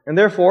 And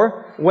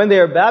therefore, when they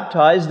are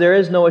baptized, there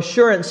is no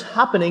assurance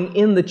happening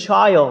in the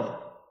child.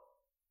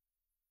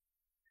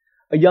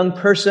 A young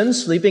person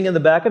sleeping in the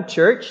back of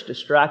church,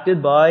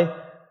 distracted by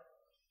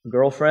a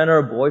girlfriend or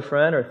a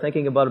boyfriend, or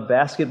thinking about a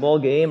basketball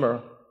game,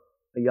 or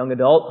a young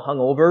adult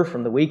hungover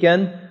from the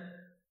weekend,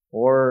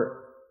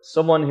 or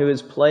someone who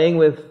is playing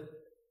with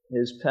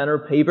his pen or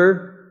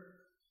paper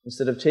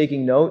instead of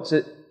taking notes,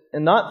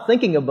 and not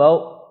thinking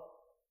about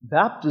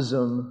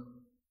baptism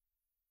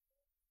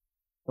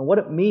and what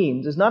it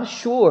means, is not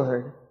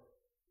assured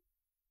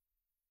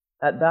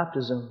at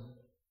baptism.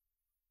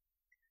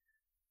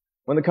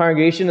 When the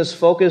congregation is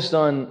focused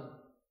on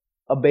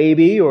a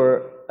baby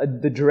or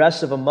the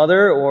dress of a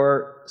mother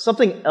or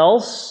something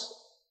else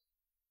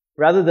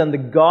rather than the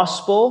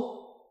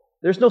gospel,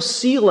 there's no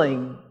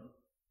sealing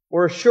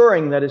or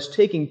assuring that is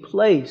taking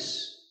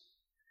place.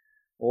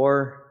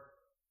 Or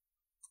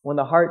when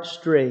the heart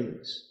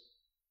strays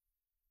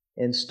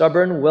in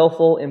stubborn,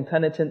 willful,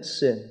 impenitent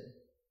sin,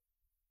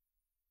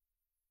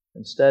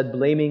 instead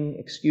blaming,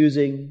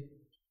 excusing,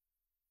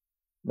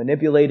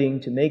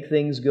 manipulating to make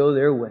things go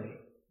their way,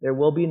 there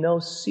will be no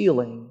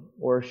sealing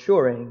or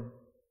assuring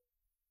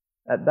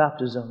at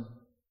baptism.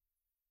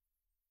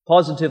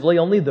 Positively,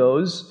 only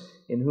those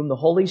in whom the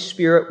Holy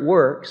Spirit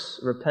works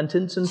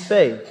repentance and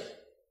faith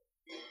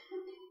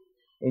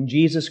in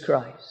Jesus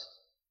Christ,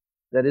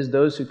 that is,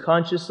 those who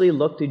consciously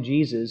look to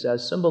Jesus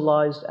as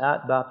symbolized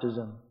at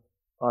baptism,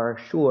 are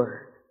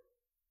assured,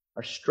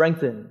 are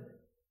strengthened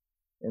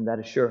in that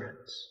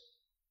assurance.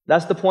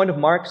 That's the point of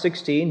Mark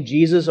 16,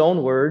 Jesus'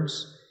 own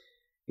words.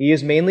 He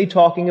is mainly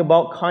talking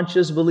about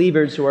conscious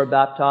believers who are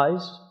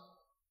baptized.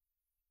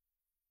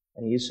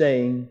 And he is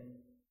saying,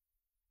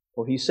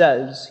 for he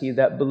says, he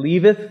that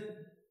believeth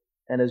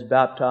and is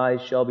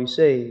baptized shall be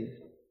saved.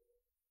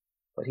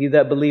 But he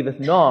that believeth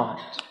not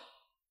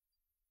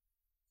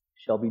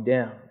shall be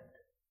damned.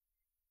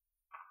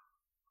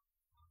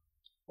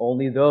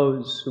 Only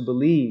those who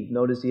believe,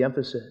 notice the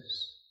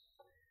emphasis.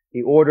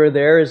 The order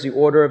there is the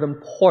order of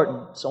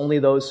importance. Only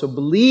those who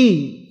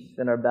believe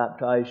and are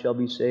baptized shall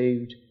be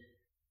saved.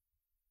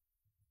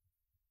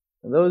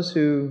 And those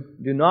who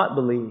do not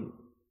believe,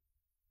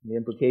 the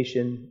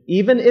implication,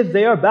 even if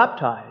they are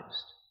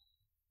baptized,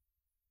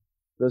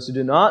 those who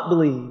do not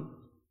believe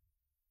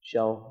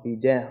shall be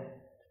damned.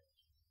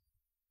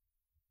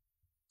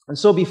 And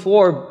so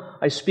before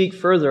I speak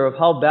further of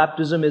how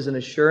baptism is an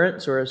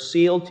assurance or a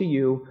seal to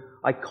you,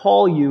 I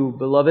call you,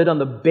 beloved, on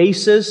the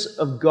basis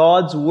of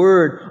God's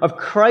Word, of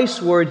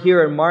Christ's Word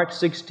here in Mark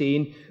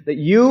 16, that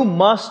you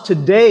must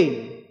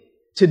today,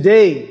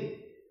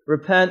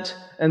 repent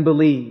and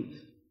believe.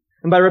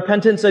 And by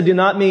repentance, I do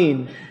not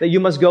mean that you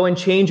must go and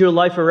change your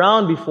life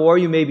around before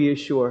you may be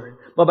assured.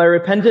 But by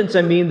repentance,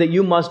 I mean that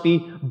you must be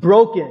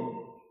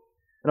broken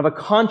and of a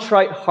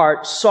contrite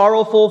heart,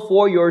 sorrowful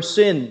for your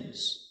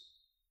sins,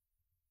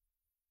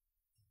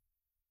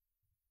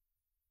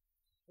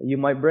 that you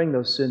might bring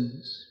those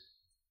sins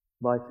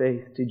by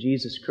faith to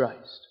Jesus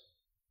Christ,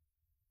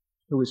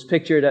 who was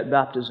pictured at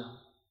baptism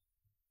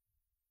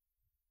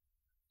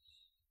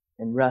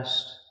and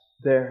rest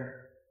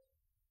there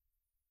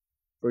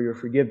for your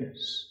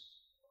forgiveness.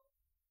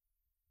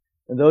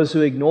 And those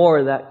who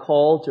ignore that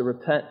call to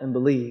repent and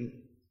believe,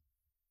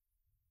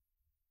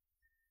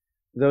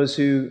 those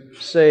who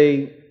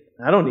say,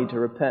 I don't need to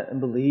repent and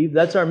believe,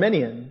 that's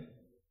Arminian.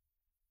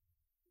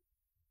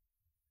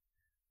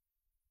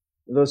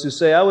 Those who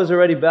say, I was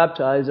already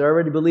baptized, I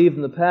already believed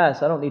in the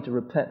past, I don't need to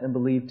repent and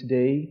believe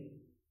today.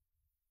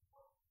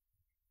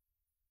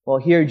 Well,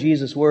 hear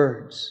Jesus'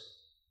 words.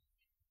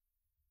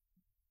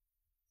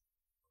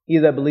 He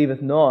that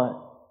believeth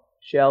not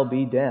shall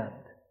be damned.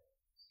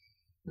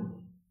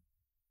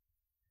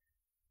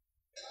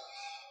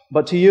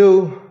 But to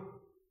you,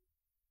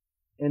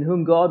 in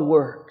whom God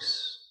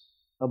works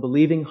a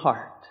believing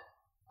heart,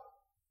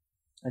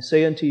 I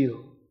say unto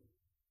you,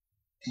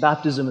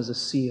 baptism is a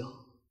seal.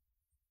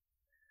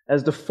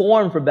 As the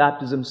form for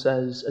baptism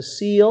says, a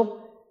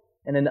seal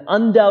and an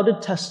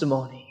undoubted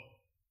testimony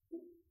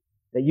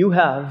that you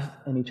have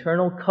an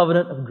eternal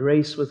covenant of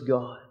grace with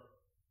God.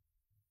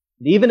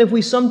 And even if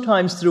we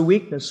sometimes through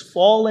weakness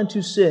fall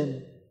into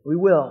sin, we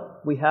will.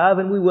 We have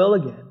and we will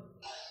again.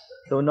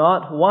 Though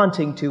not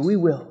wanting to, we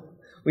will.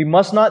 We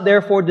must not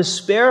therefore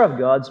despair of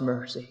God's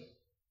mercy,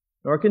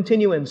 nor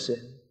continue in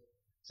sin,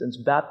 since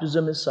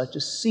baptism is such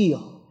a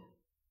seal,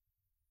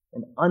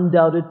 an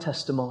undoubted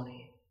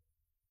testimony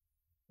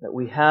that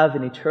we have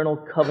an eternal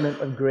covenant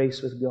of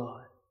grace with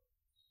God.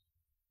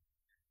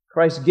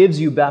 Christ gives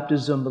you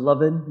baptism,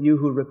 beloved, you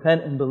who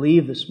repent and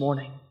believe this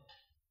morning.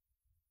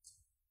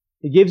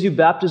 He gives you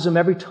baptism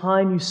every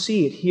time you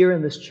see it here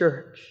in this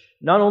church,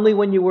 not only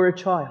when you were a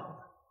child.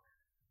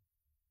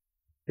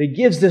 He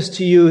gives this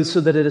to you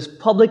so that it is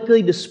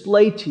publicly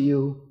displayed to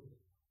you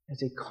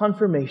as a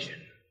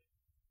confirmation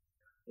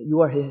that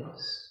you are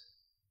His.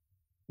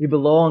 You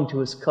belong to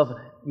His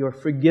covenant. You are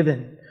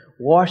forgiven,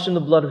 washed in the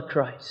blood of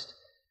Christ,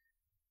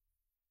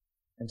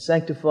 and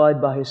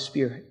sanctified by His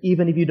Spirit,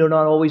 even if you do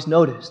not always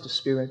notice the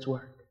Spirit's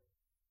work.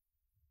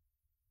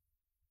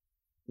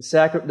 The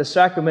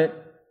sacrament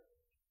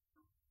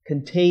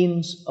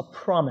contains a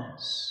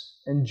promise,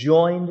 and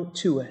joined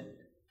to it,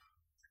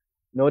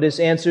 notice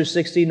answer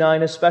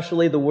 69,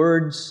 especially the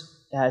words,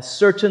 as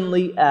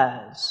certainly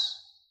as.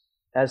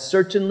 As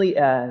certainly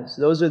as.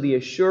 Those are the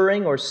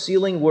assuring or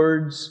sealing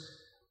words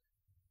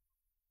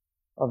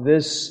of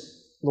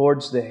this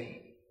Lord's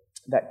Day.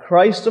 That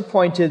Christ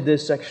appointed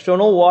this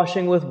external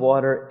washing with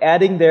water,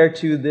 adding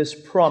thereto this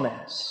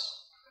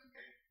promise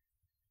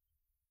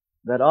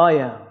that I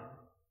am.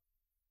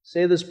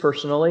 Say this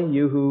personally,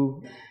 you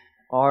who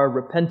are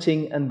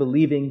repenting and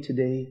believing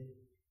today.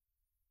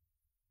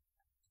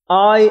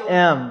 I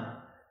am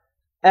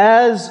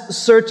as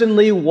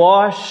certainly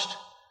washed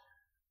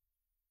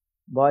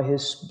by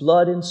His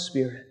blood and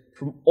Spirit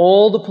from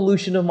all the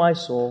pollution of my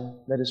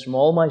soul, that is, from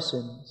all my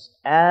sins,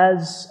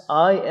 as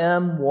I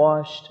am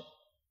washed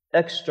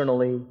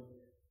externally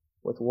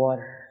with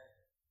water,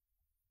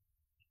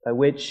 by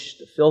which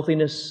the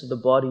filthiness of the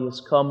body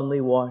is commonly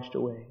washed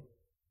away.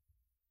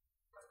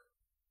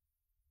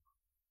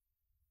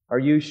 Are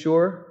you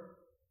sure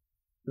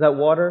that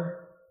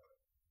water,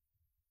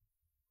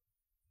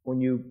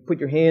 when you put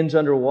your hands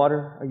under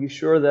water, are you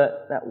sure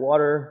that that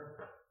water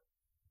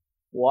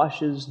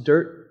washes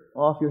dirt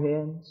off your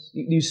hands?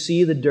 Do you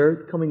see the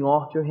dirt coming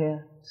off your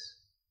hands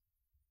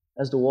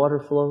as the water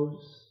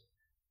flows?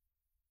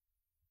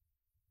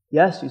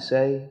 Yes, you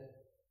say,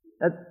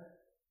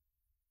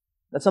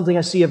 that's something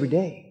I see every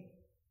day.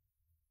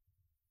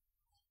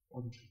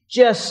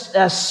 Just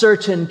as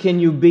certain can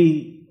you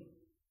be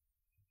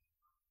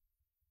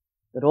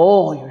that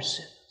all your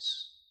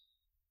sins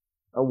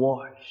are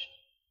washed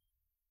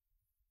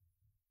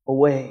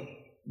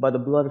away by the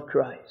blood of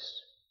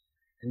Christ.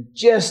 And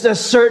just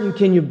as certain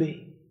can you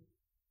be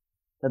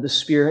that the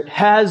Spirit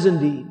has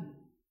indeed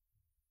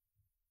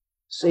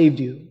saved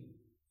you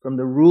from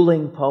the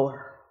ruling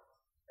power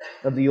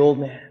of the old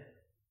man.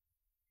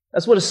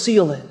 That's what a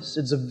seal is.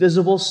 It's a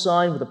visible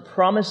sign with a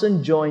promise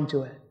enjoined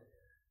to it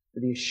for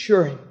the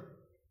assuring,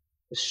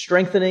 the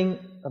strengthening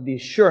of the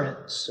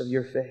assurance of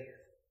your faith.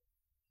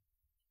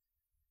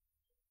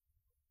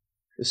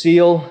 The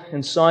seal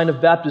and sign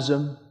of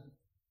baptism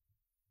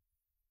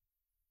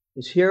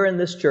is here in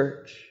this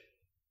church.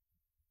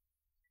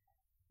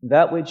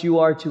 That which you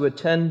are to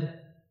attend,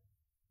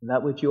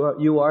 that which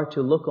you are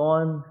to look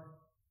on,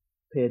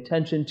 pay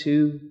attention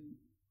to,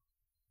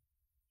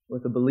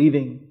 with a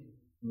believing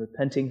and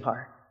repenting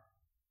heart.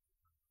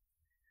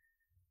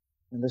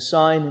 And the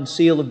sign and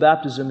seal of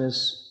baptism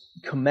is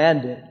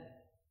commanded.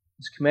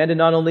 It's commanded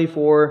not only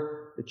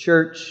for the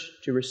church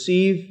to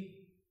receive,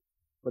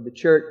 but the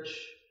church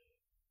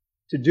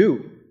to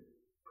do.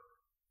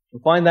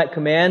 You'll find that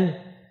command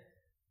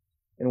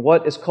in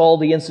what is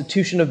called the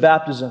institution of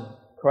baptism.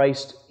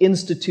 Christ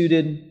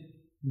instituted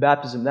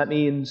baptism. That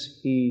means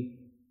He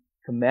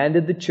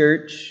commanded the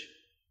church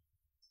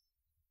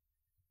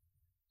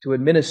to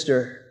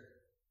administer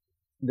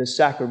this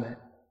sacrament.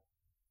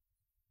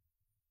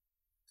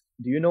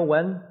 Do you know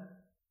when?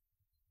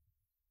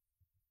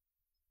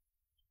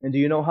 And do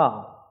you know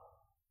how?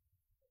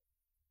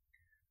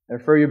 I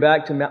refer you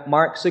back to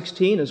Mark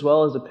 16 as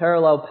well as a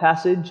parallel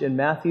passage in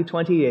Matthew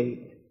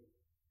 28.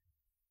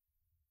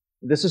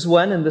 This is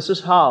when and this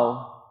is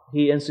how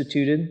He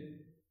instituted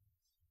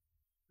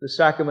the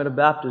sacrament of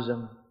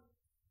baptism.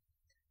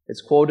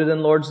 It's quoted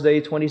in Lord's Day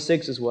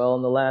 26 as well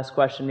in the last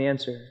question and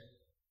answer.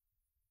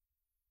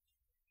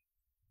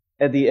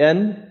 At the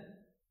end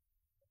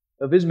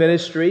of His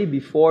ministry,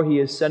 before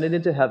He ascended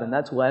into heaven,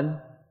 that's when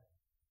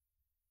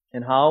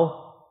and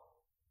how?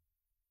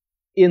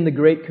 In the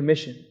Great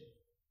Commission.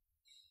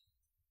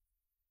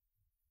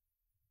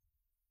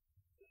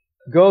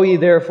 Go ye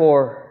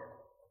therefore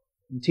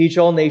and teach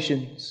all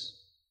nations,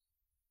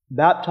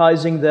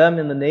 baptizing them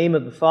in the name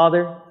of the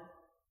Father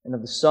and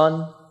of the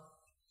Son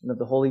and of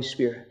the Holy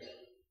Spirit.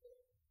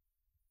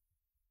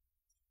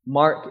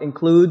 Mark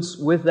includes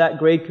with that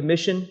Great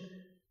Commission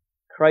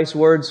Christ's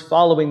words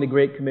following the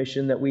Great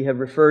Commission that we have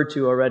referred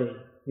to already.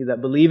 He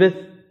that believeth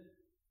and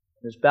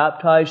is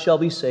baptized shall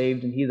be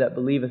saved, and he that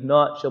believeth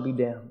not shall be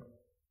damned.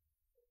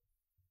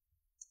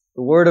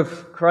 The word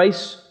of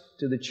Christ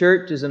to the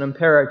church is an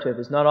imperative,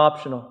 it's not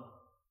optional.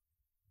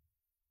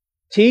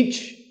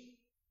 Teach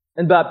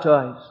and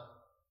baptize.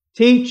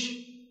 Teach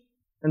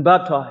and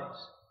baptize.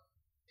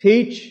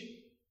 Teach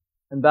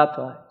and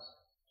baptize.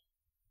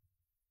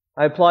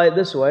 I apply it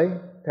this way,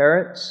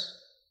 parents.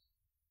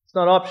 It's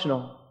not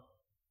optional.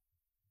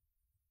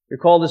 You're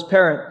called as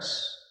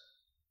parents,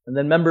 and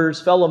then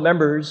members, fellow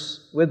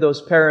members with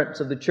those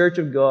parents of the Church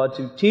of God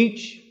to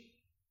teach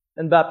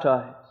and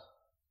baptize.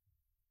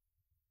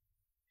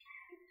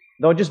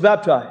 Don't just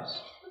baptize.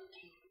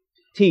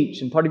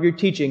 Teach. And part of your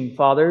teaching,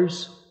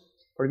 fathers,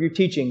 part of your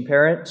teaching,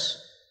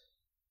 parents,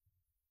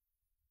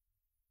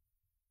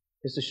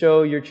 is to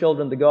show your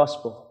children the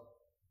gospel.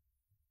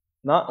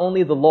 Not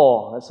only the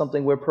law, that's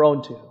something we're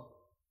prone to.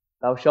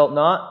 Thou shalt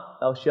not,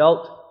 thou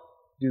shalt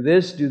do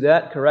this, do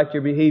that, correct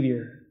your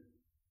behavior.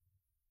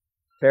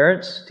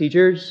 Parents,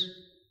 teachers,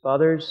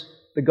 fathers,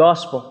 the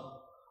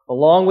gospel.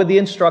 Along with the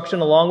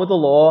instruction, along with the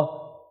law,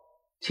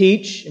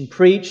 teach and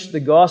preach the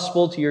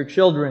gospel to your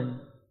children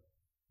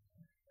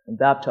and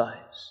baptize.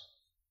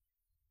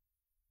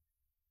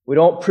 We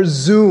don't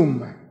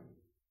presume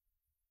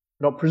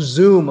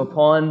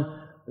upon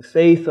the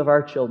faith of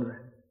our children.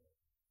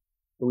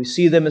 But we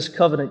see them as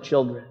covenant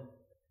children.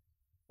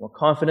 We're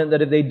confident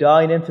that if they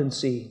die in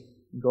infancy,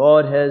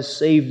 God has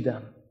saved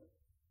them.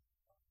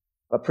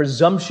 But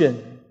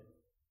presumption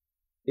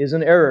is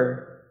an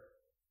error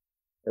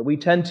that we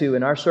tend to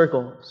in our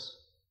circles.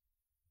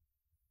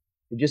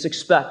 We just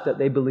expect that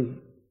they believe.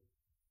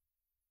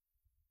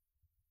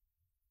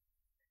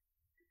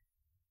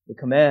 The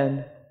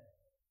command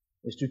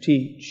is to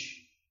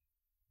teach.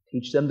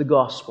 Teach them the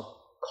gospel.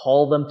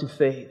 Call them to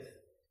faith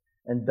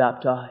and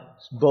baptize.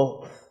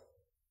 Both.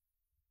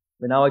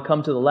 But now I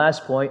come to the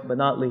last point, but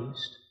not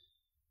least.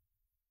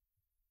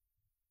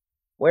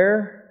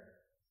 Where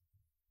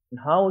and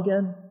how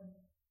again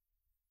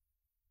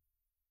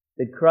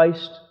did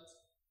Christ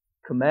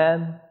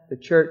command the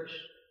church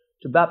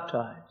to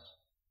baptize?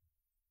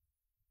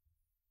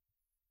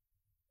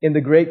 In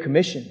the Great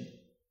Commission.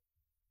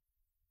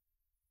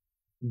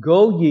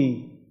 Go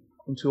ye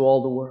into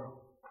all the world,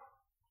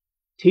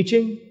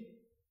 teaching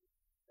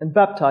and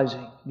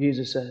baptizing,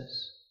 Jesus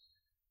says.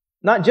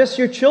 Not just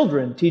your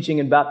children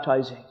teaching and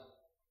baptizing,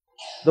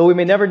 though we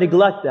may never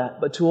neglect that,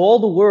 but to all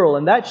the world,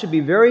 and that should be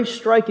very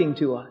striking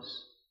to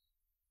us.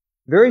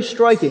 Very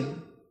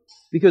striking,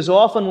 because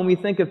often when we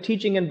think of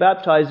teaching and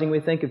baptizing, we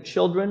think of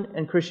children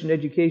and Christian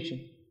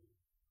education.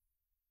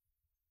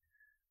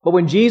 But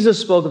when Jesus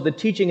spoke of the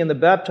teaching and the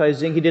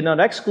baptizing, He did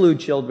not exclude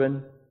children,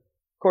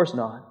 of course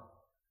not.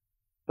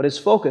 But His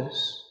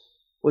focus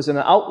was an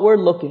outward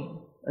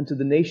looking unto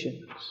the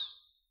nations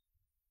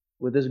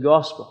with His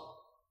gospel,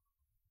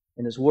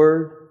 in His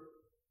Word,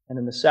 and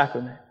in the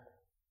sacrament.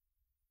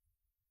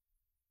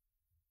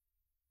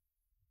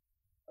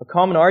 A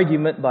common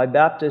argument by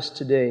Baptists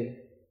today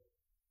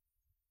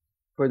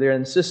for their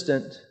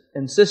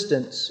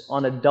insistence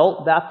on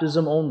adult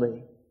baptism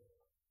only.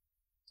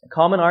 A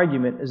common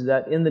argument is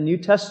that in the New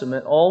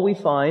Testament, all we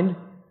find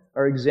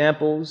are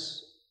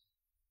examples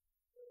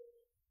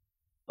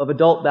of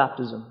adult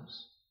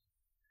baptisms.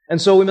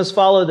 And so we must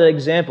follow that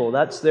example.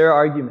 That's their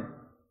argument.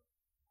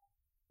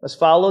 Let's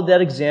follow that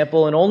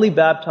example and only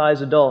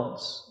baptize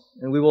adults.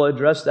 And we will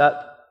address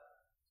that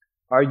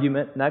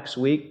argument next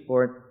week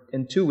or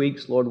in 2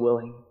 weeks, Lord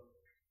willing.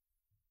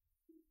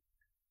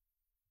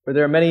 For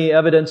there are many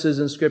evidences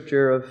in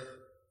Scripture of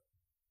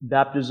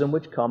baptism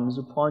which comes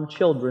upon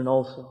children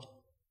also.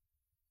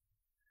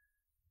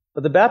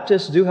 But the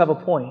Baptists do have a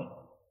point.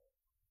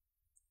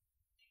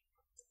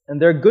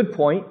 And their good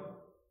point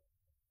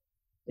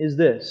is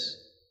this.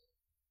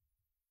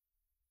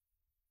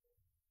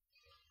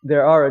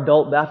 There are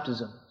adult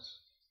baptisms.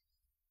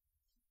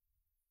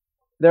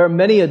 There are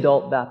many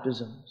adult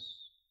baptisms.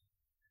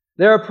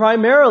 There are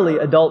primarily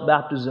adult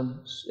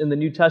baptisms in the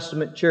New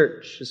Testament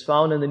church, as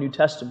found in the New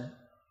Testament.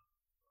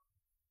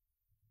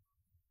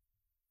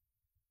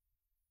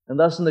 And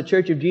thus in the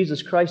Church of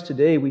Jesus Christ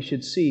today, we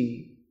should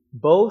see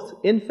both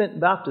infant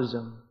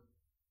baptism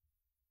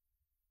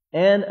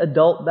and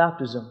adult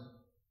baptism.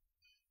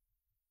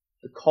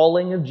 The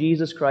calling of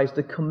Jesus Christ,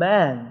 the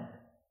command,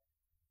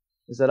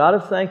 is that out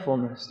of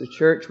thankfulness the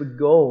church would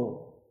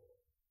go,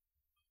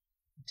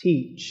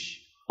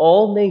 teach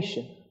all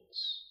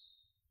nations,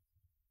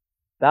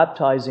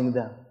 baptizing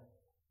them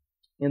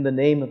in the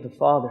name of the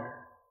Father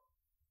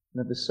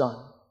and of the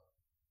Son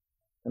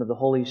and of the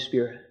Holy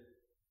Spirit.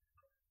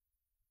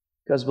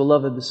 Because,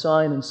 beloved, the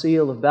sign and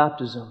seal of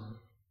baptism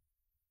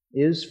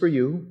is for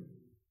you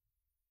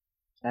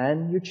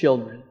and your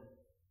children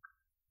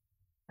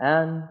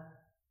and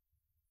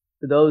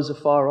for those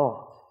afar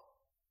off,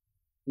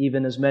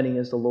 even as many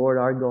as the Lord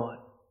our God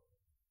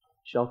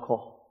shall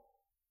call.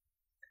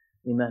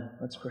 Amen.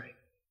 Let's pray.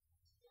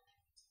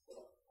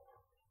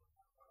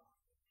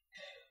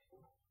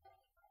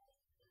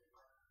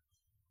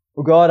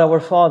 O God, our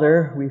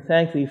Father, we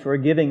thank Thee for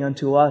giving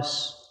unto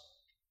us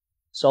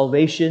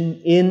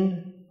salvation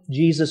in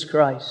Jesus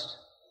Christ.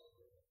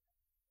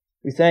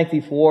 We thank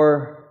Thee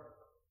for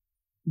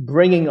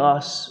bringing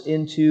us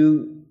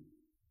into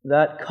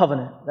that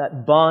covenant,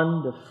 that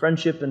bond of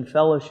friendship and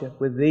fellowship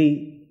with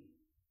Thee.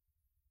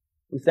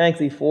 We thank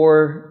Thee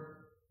for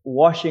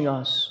washing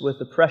us with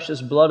the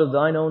precious blood of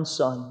Thine own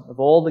Son, of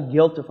all the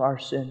guilt of our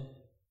sin.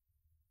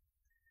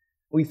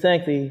 We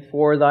thank Thee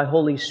for Thy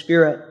Holy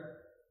Spirit,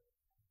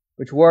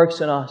 which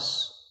works in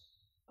us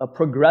a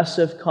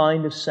progressive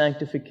kind of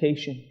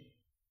sanctification.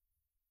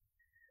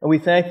 And we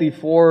thank Thee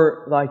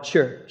for Thy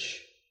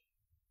church,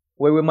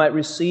 where we might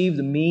receive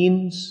the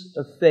means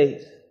of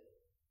faith,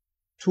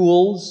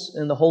 tools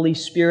in the Holy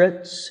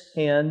Spirit's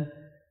hand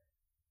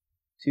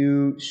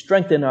to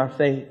strengthen our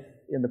faith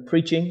in the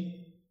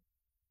preaching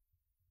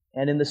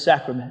and in the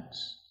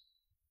sacraments.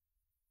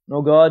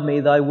 O God,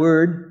 may Thy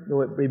word,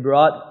 though it be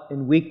brought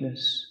in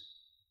weakness,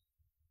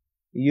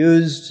 be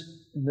used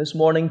this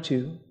morning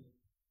too,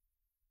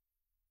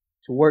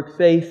 to work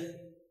faith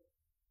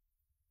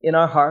in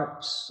our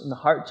hearts, in the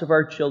hearts of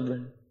our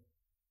children,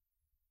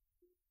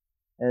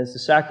 as the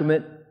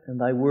sacrament and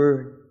Thy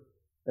word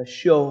that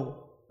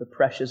show the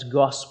precious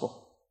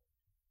gospel.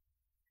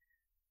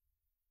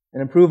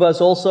 And improve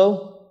us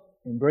also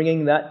in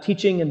bringing that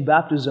teaching and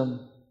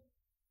baptism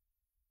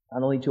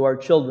not only to our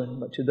children,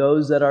 but to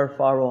those that are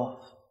far off,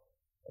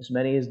 as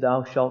many as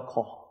Thou shalt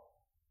call,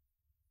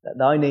 that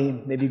Thy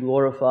name may be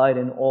glorified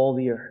in all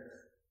the earth.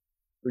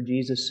 For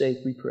Jesus' sake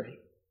we pray.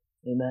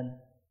 Amen.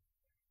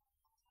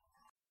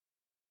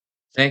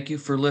 Thank you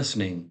for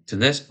listening to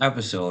this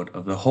episode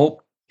of the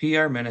Hope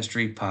PR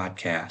Ministry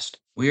podcast.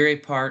 We are a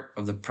part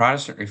of the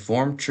Protestant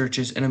Reformed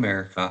Churches in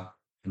America,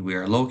 and we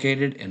are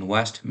located in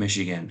West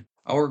Michigan.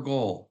 Our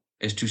goal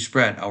is to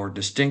spread our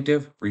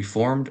distinctive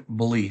Reformed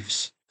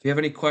beliefs. If you have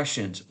any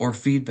questions or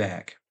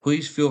feedback,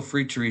 please feel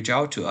free to reach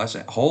out to us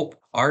at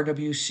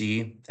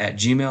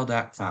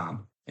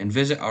hoperwc@gmail.com and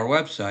visit our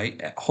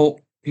website at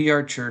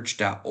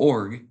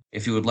hopeprchurch.org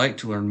if you would like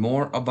to learn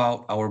more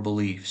about our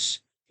beliefs.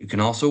 You can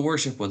also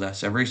worship with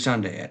us every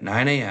Sunday at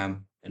 9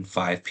 a.m. and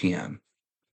 5 p.m.